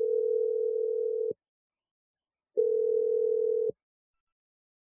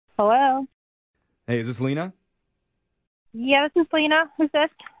 Hello. Hey, is this Lena? Yeah, this is Lena. Who's this?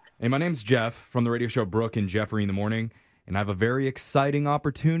 Hey, my name's Jeff from the radio show Brooke and Jeffrey in the Morning, and I have a very exciting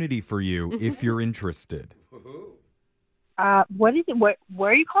opportunity for you if you're interested. What is it? Where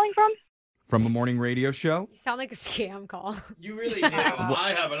are you calling from? From a morning radio show? You sound like a scam call. You really do.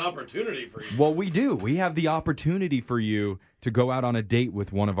 I have an opportunity for you. Well, we do. We have the opportunity for you to go out on a date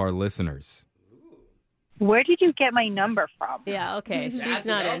with one of our listeners. Where did you get my number from? Yeah, okay. She's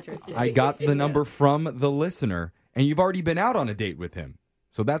not interested. I got the number from the listener, and you've already been out on a date with him.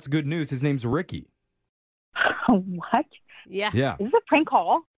 So that's good news. His name's Ricky. What? Yeah. Yeah. Is this a prank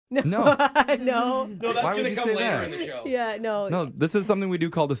call? No. No. No, that's Why would going to you come say later that? in the show. Yeah, no. No, this is something we do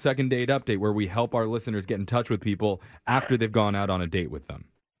called the second date update, where we help our listeners get in touch with people after they've gone out on a date with them.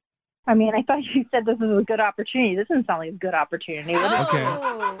 I mean, I thought you said this was a good opportunity. This doesn't sound like a good opportunity. Okay.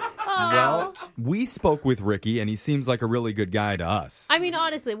 Oh. Well, we spoke with Ricky, and he seems like a really good guy to us. I mean,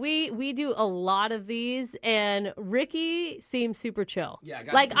 honestly, we do a lot of these, and Ricky seems super chill. Yeah,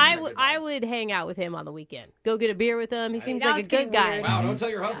 like I would hang out with him on the weekend. Go get a beer with him. He seems like a good guy. Wow, don't tell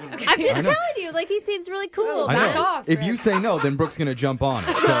your husband. I'm just telling you, like he seems really cool. I man. know. If you say no, then Brooke's going to jump on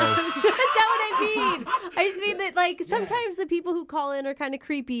it. So That's not what I mean. I just mean that, like, sometimes the people who call in are kind of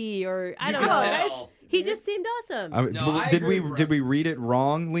creepy, or I don't know. He just seemed awesome. did we read it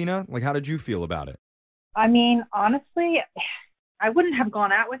wrong, Lena? Like, how did you feel about it? I mean, honestly, I wouldn't have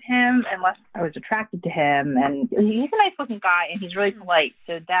gone out with him unless I was attracted to him. And he's a nice looking guy, and he's really polite.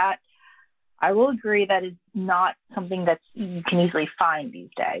 So that, I will agree, that is not something that you can easily find these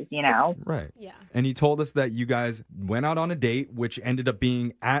days, you know? Right. Yeah. And he told us that you guys went out on a date, which ended up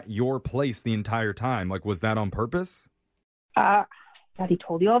being at your place the entire time. Like, was that on purpose? That he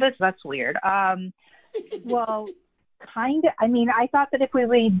told you all this? That's weird. Well, kind of. I mean, I thought that if we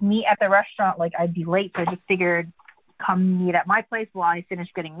would meet at the restaurant, like, I'd be late. So I just figured come meet at my place while I finish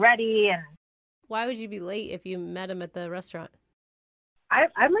getting ready. And Why would you be late if you met him at the restaurant?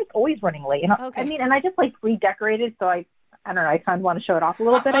 I'm like always running late. And I mean, and I just like redecorated. So I don't know. I kind of want to show it off a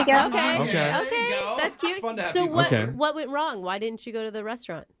little bit, I guess. Okay. That's cute. Fun to have So people. what went wrong? Why didn't you go to the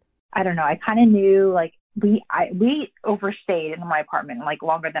restaurant? I don't know. I kind of knew, like, we overstayed in my apartment, like,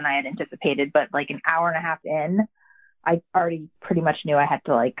 longer than I had anticipated. But like an hour and a half in, I already pretty much knew I had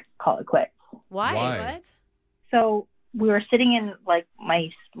to, like, call it quits. Why? What? So we were sitting in, like, my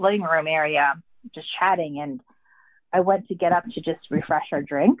living room area, just chatting, and I went to get up to just refresh our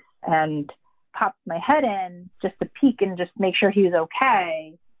drinks and popped my head in just to peek and just make sure he was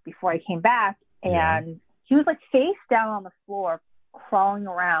okay before I came back. And he was, like, face down on the floor, crawling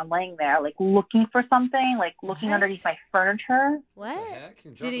around, laying there, like, looking for something, like, looking underneath my furniture. What?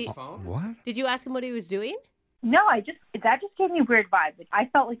 Did he? Phone? What? Did you ask him what he was doing? No, that just gave me weird vibes. Like, I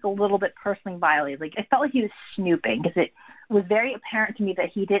felt like a little bit personally violated. Like, I felt like he was snooping, because it was very apparent to me that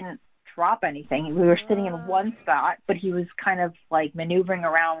he didn't drop anything. We were sitting in one spot, but he was kind of like maneuvering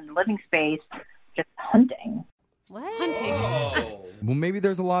around the living space, just hunting. What? Hunting. Well, maybe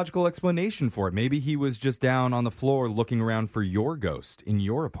there's a logical explanation for it. Maybe he was just down on the floor looking around for your ghost in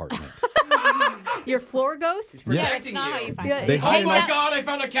your apartment. Your floor ghost? Yeah. Protecting Not you. how you find Yeah, it. They it hide Oh in my that- God! I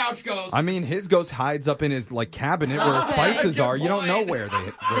found a couch ghost. I mean, his ghost hides up in his, like, cabinet where his Okay. spices Good are. You don't know point. where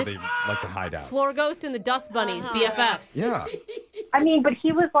they like to hide out. Floor ghost and the dust bunnies, BFFs. Yeah. I mean, but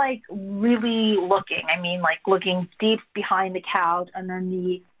he was like really looking. I mean, like looking deep behind the couch and then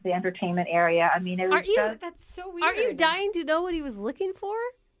the entertainment area. I mean, it was Aren't you? just, That's so weird. Aren't you dying to know what he was looking for?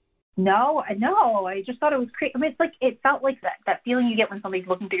 no. I just thought it was crazy. I mean, it's like, it felt like that feeling you get when somebody's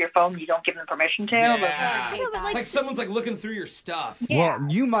looking through your phone and you don't give them permission to. Yeah. but It's like someone's like looking through your stuff. Well,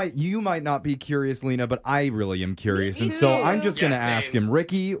 you might not be curious, Lena, but I really am curious. And so I'm just going to ask him,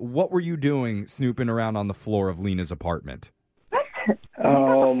 Ricky, what were you doing snooping around on the floor of Lena's apartment?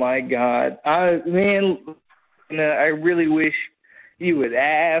 Oh my God, man, I really wish you would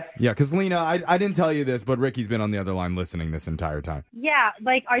ask. Yeah, because Lena, I didn't tell you this, but Ricky's been on the other line listening this entire time. Yeah,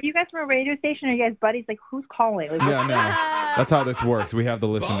 like, are you guys from a radio station? Are you guys buddies? Like, who's calling? Like, Yeah, no. That's how this works. We have the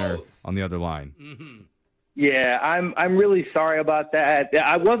listener on the other line. Mm-hmm. Yeah, I'm really sorry about that.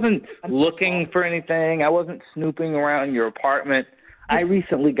 I wasn't looking for anything. I wasn't snooping around your apartment. I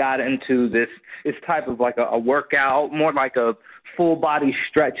recently got into this type of like a workout, more like a full body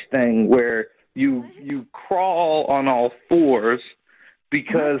stretch thing where you crawl on all fours,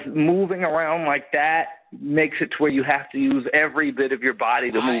 because moving around like that makes it to where you have to use every bit of your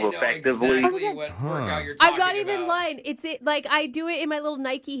body to move effectively. Exactly what workout you're I'm talking not even about. lying. Like I do it in my little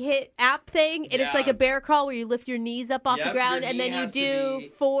Nike Hit app thing, and it's like a bear crawl where you lift your knees up off the Yep, ground, your and knee then you has to do be-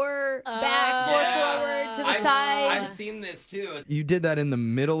 4 back, 4 forward to the side. I've seen this too. You did that in the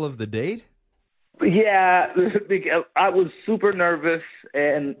middle of the date? Yeah, because I was super nervous,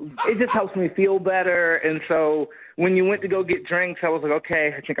 and it just helps me feel better. And so when you went to go get drinks, I was like,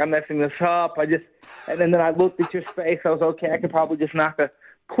 okay, I think I'm messing this up. And then I looked at your face. I was okay. I could probably just knock a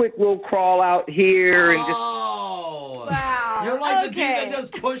quick little crawl out here and just. Oh, wow! You're like the dude that does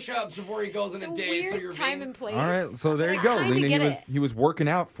push-ups before he goes on a date. So you're time and place. All right, so there you go, Lena. He was working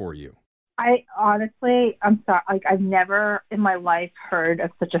out for you. I honestly, I'm sorry. Like, I've never in my life heard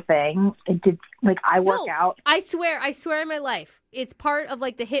of such a thing. I work out. I swear on my life. It's part of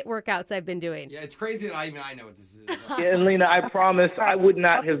like the HIIT workouts I've been doing. Yeah, it's crazy that I know what this is. Yeah, and Lena, I promise I would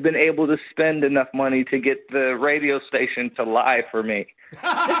not have been able to spend enough money to get the radio station to lie for me.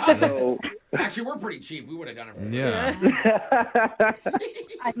 So, actually, we're pretty cheap. We would have done it for you. Yeah.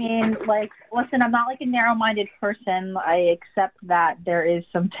 I mean, listen, I'm not like a narrow-minded person. I accept that there is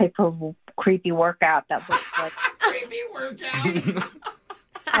some type of creepy workout that looks like creepy workout.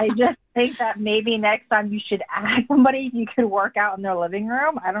 I just think that maybe next time you should ask somebody if you could work out in their living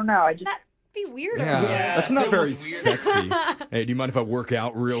room. I don't know. That'd be weird. Yeah, that's not very sexy. Hey, do you mind if I work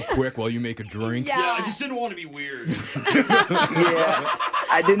out real quick while you make a drink? Yeah, I just didn't want to be weird. Yeah,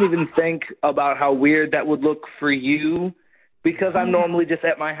 I didn't even think about how weird that would look for you because I'm normally just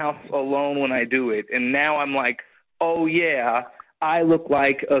at my house alone when I do it. And now I'm like, oh, yeah, I look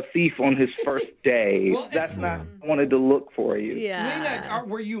like a thief on his first day. Well, that's not what I wanted to look for you. Yeah. Lena,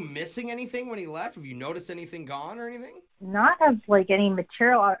 were you missing anything when he left? Have you noticed anything gone or anything? Not of any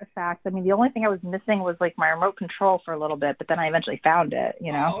material artifacts. I mean, the only thing I was missing was my remote control for a little bit, but then I eventually found it,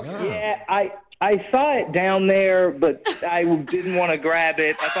 Yeah, I saw it down there, but I didn't want to grab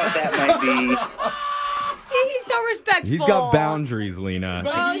it. I thought that might be... See, he's so respectful. He's got boundaries, Lena.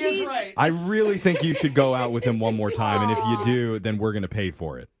 But he is right. I really think you should go out with him one more time, and if you do, then we're going to pay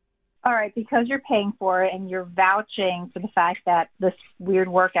for it. All right, because you're paying for it and you're vouching for the fact that this weird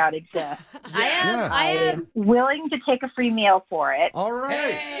workout exists. I am willing to take a free meal for it. All right.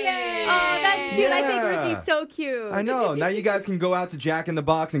 Yay. Oh, that's cute. I think Ricky's so cute. I know. Now you guys can go out to Jack in the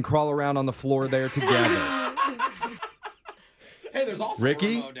Box and crawl around on the floor there together. Hey, there's also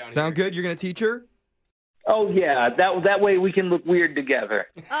Ricky, a remote down sound good? You're going to teach her? Oh, yeah. That way we can look weird together.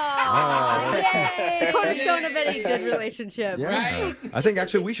 Oh, yay. The cornerstone of any good relationship. Yeah. Right? I think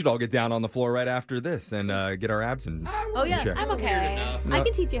actually we should all get down on the floor right after this and get our abs in Oh, yeah. check. I'm okay. I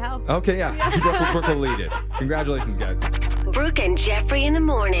can teach you how. Okay, yeah. Brooke will lead it. Congratulations, guys. Brooke and Jeffrey in the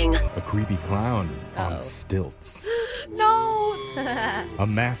morning. A creepy clown on stilts. No. A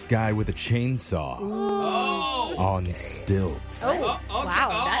masked guy with a chainsaw on stilts. Oh,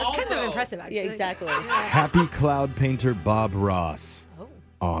 wow. That's kind of impressive, actually. Yeah, exactly. Happy cloud painter Bob Ross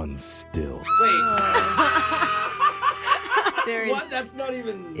on stilts. What? That's not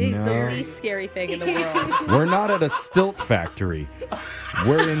even... He's the least scary thing in the world. We're not at a stilt factory.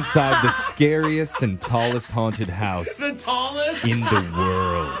 We're inside the scariest and tallest haunted house The tallest? in the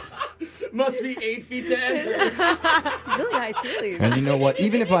world. Must be 8 feet to enter. It's really high ceilings. And you know what?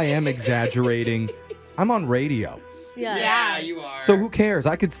 Even if I am exaggerating, I'm on radio. Yeah, you are. So who cares?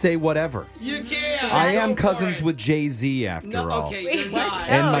 I could say whatever. You can. I am cousins with Jay-Z after all. Okay, you're not.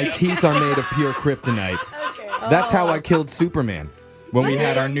 And my teeth are made of pure kryptonite. That's how I killed Superman when we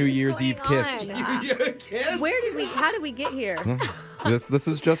had our New Year's Eve kiss. You kiss? How did we get here? This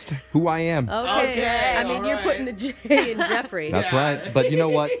is just who I am. Okay. I mean, you're putting the J in Jeffrey. That's right. But you know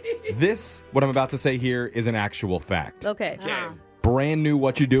what? What I'm about to say here is an actual fact. Okay. Brand new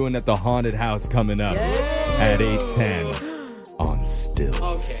What You Doing at the Haunted House coming up at 8:10 on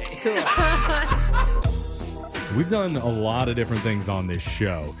Stilts. Okay. We've done a lot of different things on this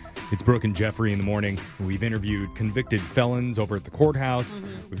show. It's Brooke and Jeffrey in the morning. We've interviewed convicted felons over at the courthouse.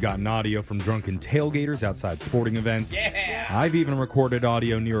 We've gotten audio from drunken tailgaters outside sporting events. Yeah. I've even recorded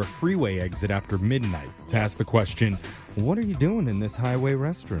audio near a freeway exit after midnight to ask the question, what are you doing in this highway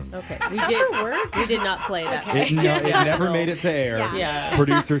restroom? Okay. We did not play that. It never made it to air. Yeah.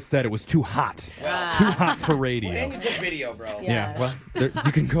 Producers said it was too hot. Wow. Too hot for radio. And you took video, bro. Yeah, well,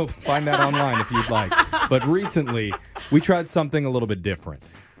 you can go find that online if you'd like. But recently, we tried something a little bit different.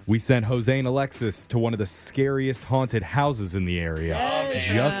 We sent Jose and Alexis to one of the scariest haunted houses in the area.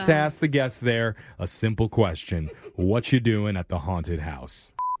 Just to ask the guests there a simple question. What you doing at the haunted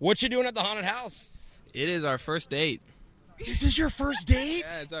house? What you doing at the haunted house? It is our first date. This is your first date?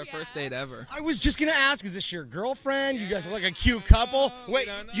 Yeah, it's our first date ever. I was just going to ask, is this your girlfriend? You guys are like a cute couple. Wait,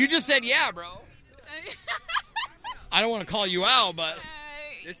 you just said yeah, bro. I don't want to call you out, but...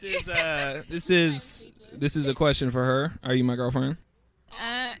 This is a question for her. Are you my girlfriend?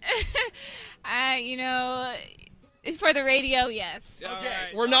 For the radio, yes.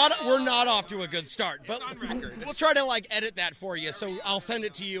 Okay, we're not off to a good start, but we'll try to like edit that for you. So I'll send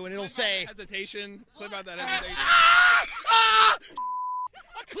it to you, and it'll say hesitation. Clip out that hesitation.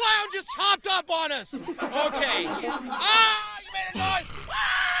 A clown just hopped up on us. Okay. You made a noise.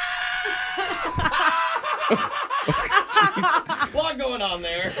 A lot going on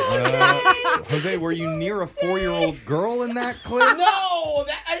there. Jose, were you near a 4-year-old girl in that clip? No,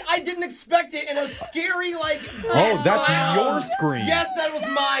 I didn't expect it, and a scary Oh, that's your scream. Yes, that was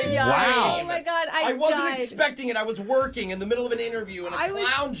my scream. Wow. Oh my God, I wasn't died. expecting it. I was working in the middle of an interview, and a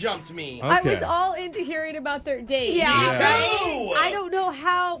clown jumped me. Okay. I was all into hearing about their date. Yeah. Me too. I don't know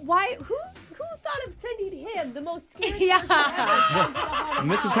who thought of sending him, the most scary person ever?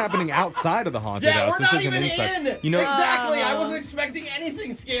 And this is happening outside of the haunted house. We're This not isn't even inside. in. You know, Exactly. I wasn't expecting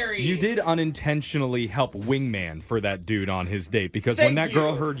anything scary. You did unintentionally help wingman for that dude on his date because when that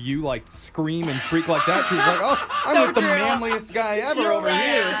girl heard you scream and shriek like that, she was like, "Oh, I'm with the manliest guy ever over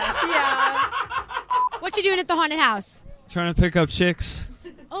here." Yeah. What you doing at the haunted house? Trying to pick up chicks.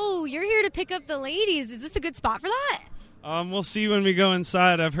 Oh, you're here to pick up the ladies. Is this a good spot for that? We'll see when we go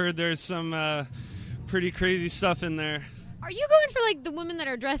inside. I've heard there's some pretty crazy stuff in there. Are you going for the women that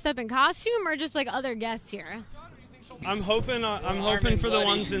are dressed up in costume or just other guests here? I'm hoping for the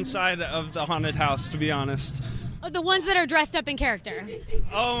ones inside of the haunted house, to be honest. Oh, the ones that are dressed up in character.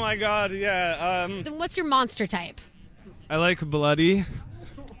 Oh my God, yeah. Then what's your monster type? I like bloody.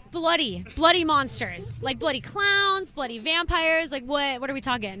 Bloody monsters. Like bloody clowns, bloody vampires. What are we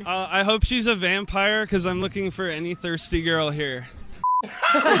talking? I hope she's a vampire because I'm looking for any thirsty girl here.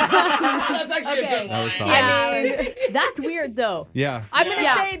 That's actually a good That was line. solid. I mean, that's weird, though. Yeah. I'm going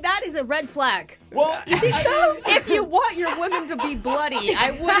to say that is a red flag. Well, you think so? If you want your women to be bloody,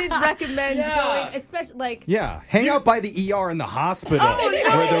 I wouldn't recommend going, especially Yeah, hang out by the ER in the hospital where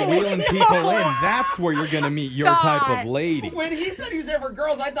they're wheeling people in. That's where you're going to meet your type of lady. When he said he was there for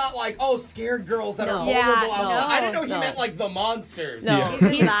girls, I thought scared girls that are No. vulnerable Yeah, outside. no, I didn't know no. he meant the monsters. No,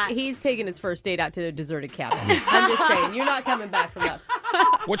 he's taking his first date out to a deserted cabin. I'm just saying, you're not coming back from that.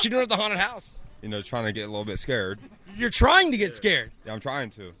 What you doing at the haunted house? Trying to get a little bit scared. You're trying to get scared. Yeah, I'm trying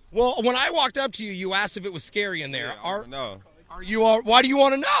to. Well, when I walked up to you, you asked if it was scary in there. No. Are you? Why do you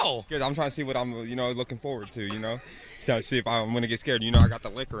want to know? Because I'm trying to see what I'm, looking forward to, So see if I'm going to get scared. I got the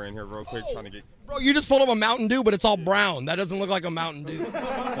liquor in here real quick trying to get... Bro, you just pulled up a Mountain Dew, but it's all brown. That doesn't look like a Mountain Dew. Is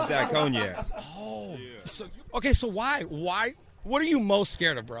that cognac? Oh. Yeah. So why? What are you most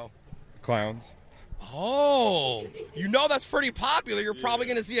scared of, bro? Clowns. Oh. That's pretty popular. You're probably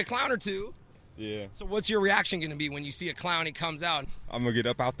going to see a clown or two. Yeah. So what's your reaction going to be when you see a clown, he comes out? I'm going to get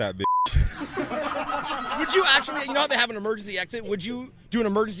up out that bitch. Would you actually, how they have an emergency exit? Would you do an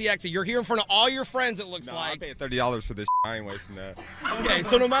emergency exit? You're here in front of all your friends, it looks like. I paid $30 for this. I ain't wasting that. Okay,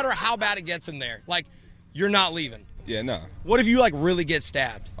 so no matter how bad it gets in there, you're not leaving. Yeah, no. What if you, really get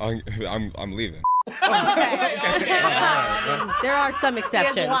stabbed? I'm leaving. There are some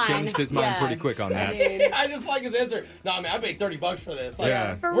exceptions. Changed his mind pretty quick on that. I just like his answer. No, I paid $30 for this.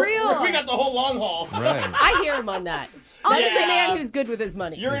 Yeah. For real. We got the whole long haul. Right. I hear him on that. That's a man who's good with his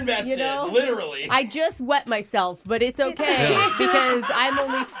money. You're invested, literally. I just wet myself, but it's okay because I'm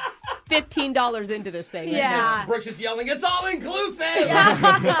only $15 into this thing. Yeah. Brooks is yelling, it's all inclusive.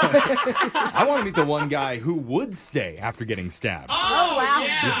 I want to meet the one guy who would stay after getting stabbed. Oh, wow.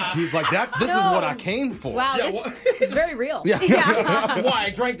 Yeah. He's like, this is what I came for. Wow, it's very real. Yeah. Why?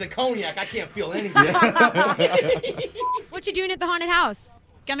 I drank the cognac. I can't feel anything. What you doing at the haunted house?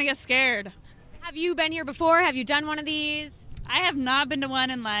 Gonna get scared. Have you been here before? Have you done one of these? I have not been to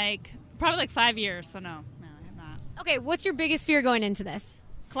one in probably 5 years, so no, I have not. Okay, what's your biggest fear going into this?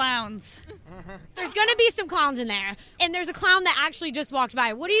 Clowns. There's going to be some clowns in there, and there's a clown that actually just walked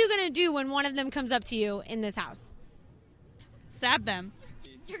by. What are you going to do when one of them comes up to you in this house? Stab them.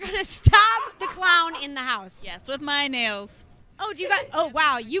 You're going to stab the clown in the house? Yes, with my nails. Oh,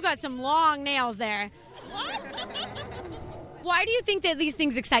 wow, you got some long nails there. What? Why do you think that these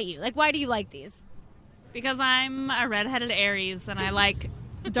things excite you? Why do you like these? Because I'm a redheaded Aries, and I like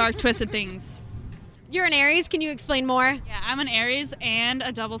dark, twisted things. You're an Aries? Can you explain more? Yeah, I'm an Aries and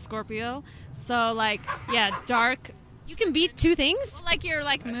a double Scorpio. So, dark. You can beat two things? Your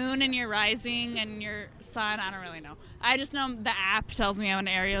moon and your rising and your sun. I don't really know. I just know the app tells me I'm an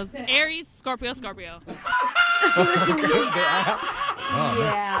Aries, Scorpio.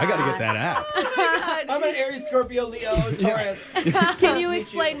 Yeah. I got to get that app. I'm an Aries, Scorpio, Leo, Taurus. Can you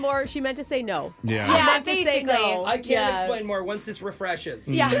explain more? She meant to say no. Yeah. She meant to say no. I can't explain more once this refreshes.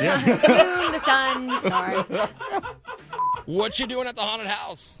 Yeah. The moon, the sun, the stars. What you doing at the haunted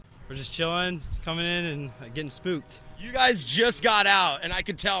house? We're just chilling, coming in, and getting spooked. You guys just got out, and I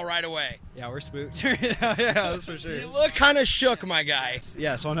could tell right away. Yeah, we're spooked. Yeah, that's for sure. You look kind of shook, my guy.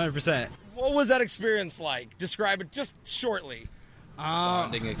 Yes, 100%. What was that experience like? Describe it just shortly.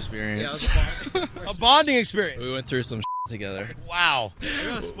 Bonding experience. Yeah, a bonding experience. We went through some together. Wow. I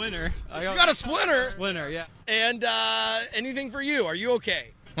got a splinter. You got a splinter? Splinter, yeah. And anything for you? Are you okay?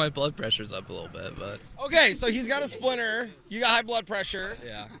 My blood pressure's up a little bit, but... Okay, so he's got a splinter. You got high blood pressure.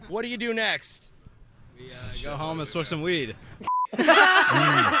 Yeah. What do you do next? We go home and smoke some weed.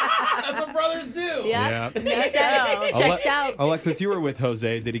 That's what brothers do. Yeah. Makes sense. Checks out. Alexis, you were with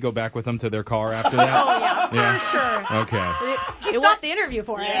Jose. Did he go back with them to their car after that? Oh, yeah, for sure. Okay. He stopped the interview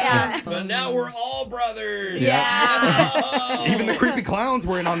for it. Yeah. But now we're all brothers. Yeah. Even the creepy clowns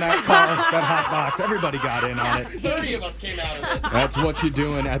were in on that car, that hot box. Everybody got in on it. 30 of us came out of it. That's what you're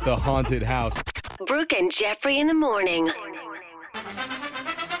doing at the haunted house. Brooke and Jeffrey in the morning.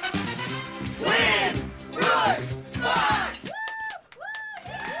 Win Brooks Box.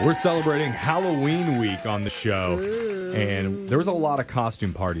 We're celebrating Halloween week on the show. Ooh. And there was a lot of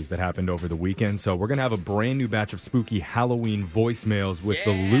costume parties that happened over the weekend. So we're going to have a brand new batch of spooky Halloween voicemails with the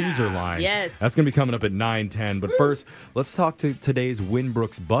loser line. Yes. That's going to be coming up at 9:10. But first, let's talk to today's Win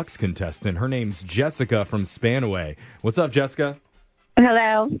Brooks Bucks contestant. Her name's Jessica from Spanaway. What's up, Jessica?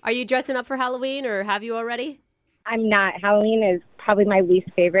 Hello. Are you dressing up for Halloween, or have you already? I'm not. Halloween is probably my least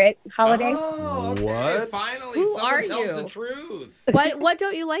favorite holiday. Oh, okay. What? Finally, Who someone are tells you? the truth. What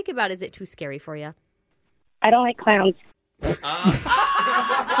don't you like about it? Is it too scary for you? I don't like clowns. This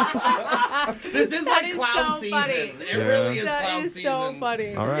is like clown season. Funny. It really is clown season. So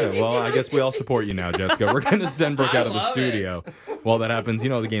funny. All right. Well, I guess we all support you now, Jessica. We're going to send Brooke out of the studio. While that happens, you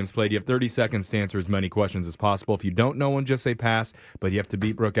know the game's played. You have 30 seconds to answer as many questions as possible. If you don't know one, just say pass. But you have to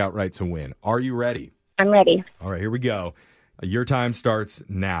beat Brooke outright to win. Are you ready? I'm ready. All right, here we go. Your time starts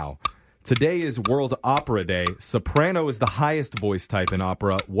now. Today is World Opera Day. Soprano is the highest voice type in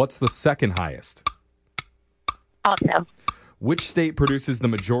opera. What's the second highest? Also. Which state produces the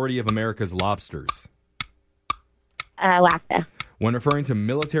majority of America's lobsters? Alaska. When referring to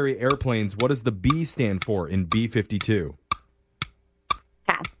military airplanes, what does the B stand for in B-52?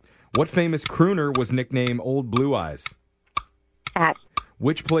 Pass. What famous crooner was nicknamed Old Blue Eyes? Pass.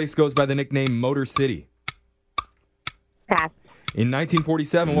 Which place goes by the nickname Motor City? Pass. In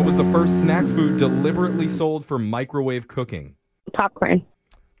 1947, what was the first snack food deliberately sold for microwave cooking? Popcorn.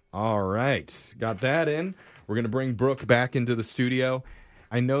 All right. Got that in. We're going to bring Brooke back into the studio.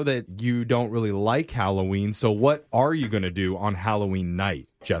 I know that you don't really like Halloween, so what are you going to do on Halloween night,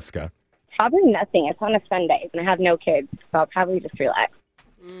 Jessica? Probably nothing. It's on a Sunday, and I have no kids, so I'll probably just relax.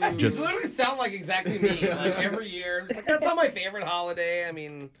 You literally sound like exactly me. Like every year, it's like that's not my favorite holiday. I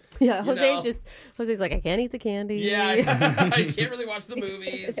mean, Yeah, Jose's like, I can't eat the candy. Yeah, I can't really watch the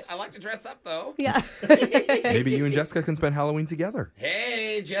movies. I like to dress up though. Yeah. Maybe you and Jessica can spend Halloween together.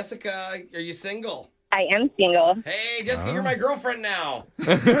 Hey, Jessica, are you single? I am single. Hey, Jessica, you're my girlfriend now.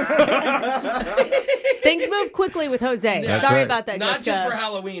 Things move quickly with Jose. That's Sorry right. about that, Not Jessica. just for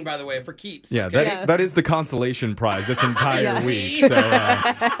Halloween, by the way, for keeps. Yeah, okay? that is the consolation prize this entire week. So,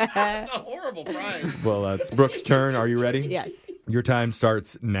 It's a horrible prize. well, it's Brooke's turn. Are you ready? Yes. Your time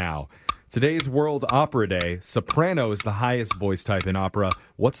starts now. Today's World Opera Day. Soprano is the highest voice type in opera.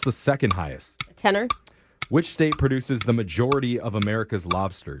 What's the second highest? Tenor. Which state produces the majority of America's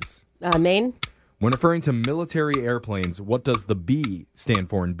lobsters? Maine. When referring to military airplanes, what does the B stand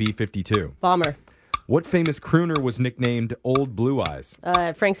for in B-52? Bomber. What famous crooner was nicknamed Old Blue Eyes?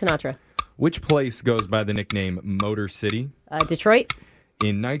 Frank Sinatra. Which place goes by the nickname Motor City? Detroit.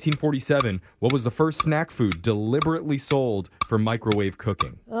 In 1947, what was the first snack food deliberately sold for microwave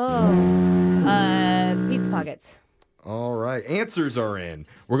cooking? Pizza pockets. All right, answers are in.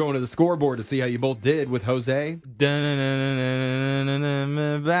 We're going to the scoreboard to see how you both did with Jose.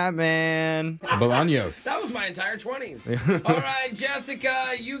 Batman. Bolaños. That was my entire 20s. All right,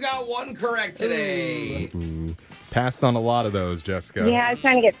 Jessica, you got one correct today. Ooh. Passed on a lot of those, Jessica. Yeah, I was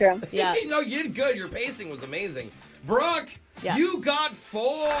trying to get through. Yeah. No, you did good. Your pacing was amazing. Brooke, Yeah. you got 4.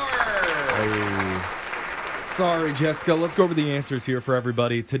 Oh. Sorry, Jessica. Let's go over the answers here for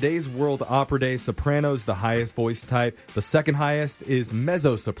everybody. Today's World Opera Day. Soprano's the highest voice type. The second highest is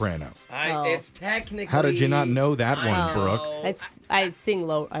mezzo-soprano. It's technically... How did you not know that one, Brooke? I sing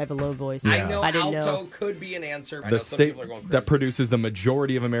low. I have a low voice. Yeah. I know didn't alto know. could be an answer. I know The some state people are going crazy. that produces the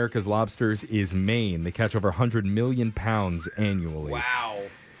majority of America's lobsters is Maine. They catch over 100 million pounds annually. Wow.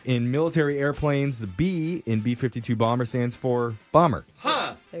 In military airplanes, the B in B-52 bomber stands for bomber.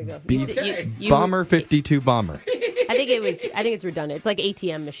 Huh. There you go. B- You- Bomber 52 bomber. I think it's redundant. It's like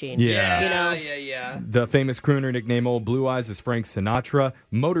ATM machine. Yeah. You know? Yeah. The famous crooner nickname Old Blue Eyes is Frank Sinatra.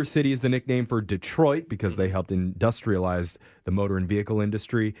 Motor City is the nickname for Detroit because they helped industrialize the motor and vehicle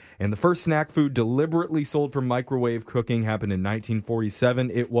industry. And the first snack food deliberately sold for microwave cooking happened in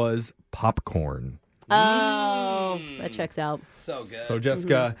 1947. It was popcorn. Oh, that checks out. So good. So,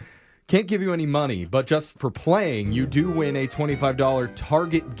 Jessica, can't give you any money, but just for playing, you do win a $25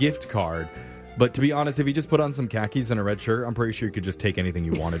 Target gift card. But to be honest, if you just put on some khakis and a red shirt, I'm pretty sure you could just take anything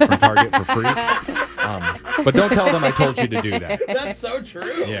you wanted from Target for free. But don't tell them I told you to do that. That's so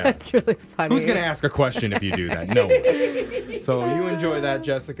true. Yeah. That's really funny. Who's going to ask a question if you do that? No one. So you enjoy that,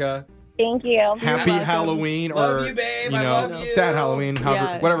 Jessica. Thank you. Happy Halloween, Love or you, babe. you I know, love you. sad Halloween,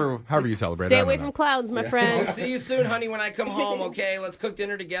 Yeah. however you celebrate. Stay I don't away know. from clowns, my I'll friend. see you soon, honey, when I come home, okay? Let's cook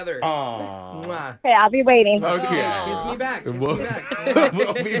dinner together. Aww. Mwah. Okay, I'll be waiting. Okay. Kiss me back. Kiss We'll, me back.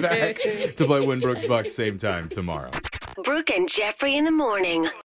 we'll be back to play Winbrook's Bucks same time tomorrow. Brooke and Jeffrey in the morning.